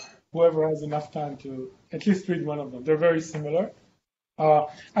whoever has enough time to at least read one of them. They're very similar.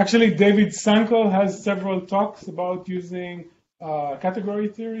 Actually, David Sankel has several talks about using category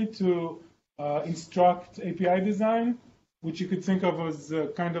theory to instruct API design. which you could think of as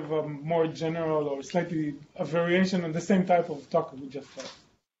kind of a more general or slightly a variation on the same type of talk we just had.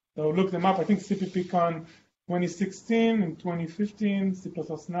 So look them up. I think CppCon 2016 and 2015, C++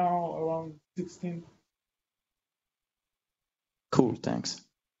 Now around 16. Cool, thanks.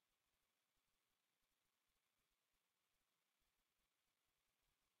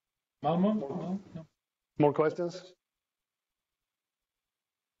 Malmö? No? More questions?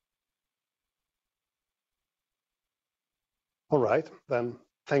 All right, then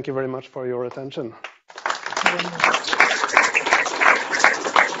thank you very much for your attention.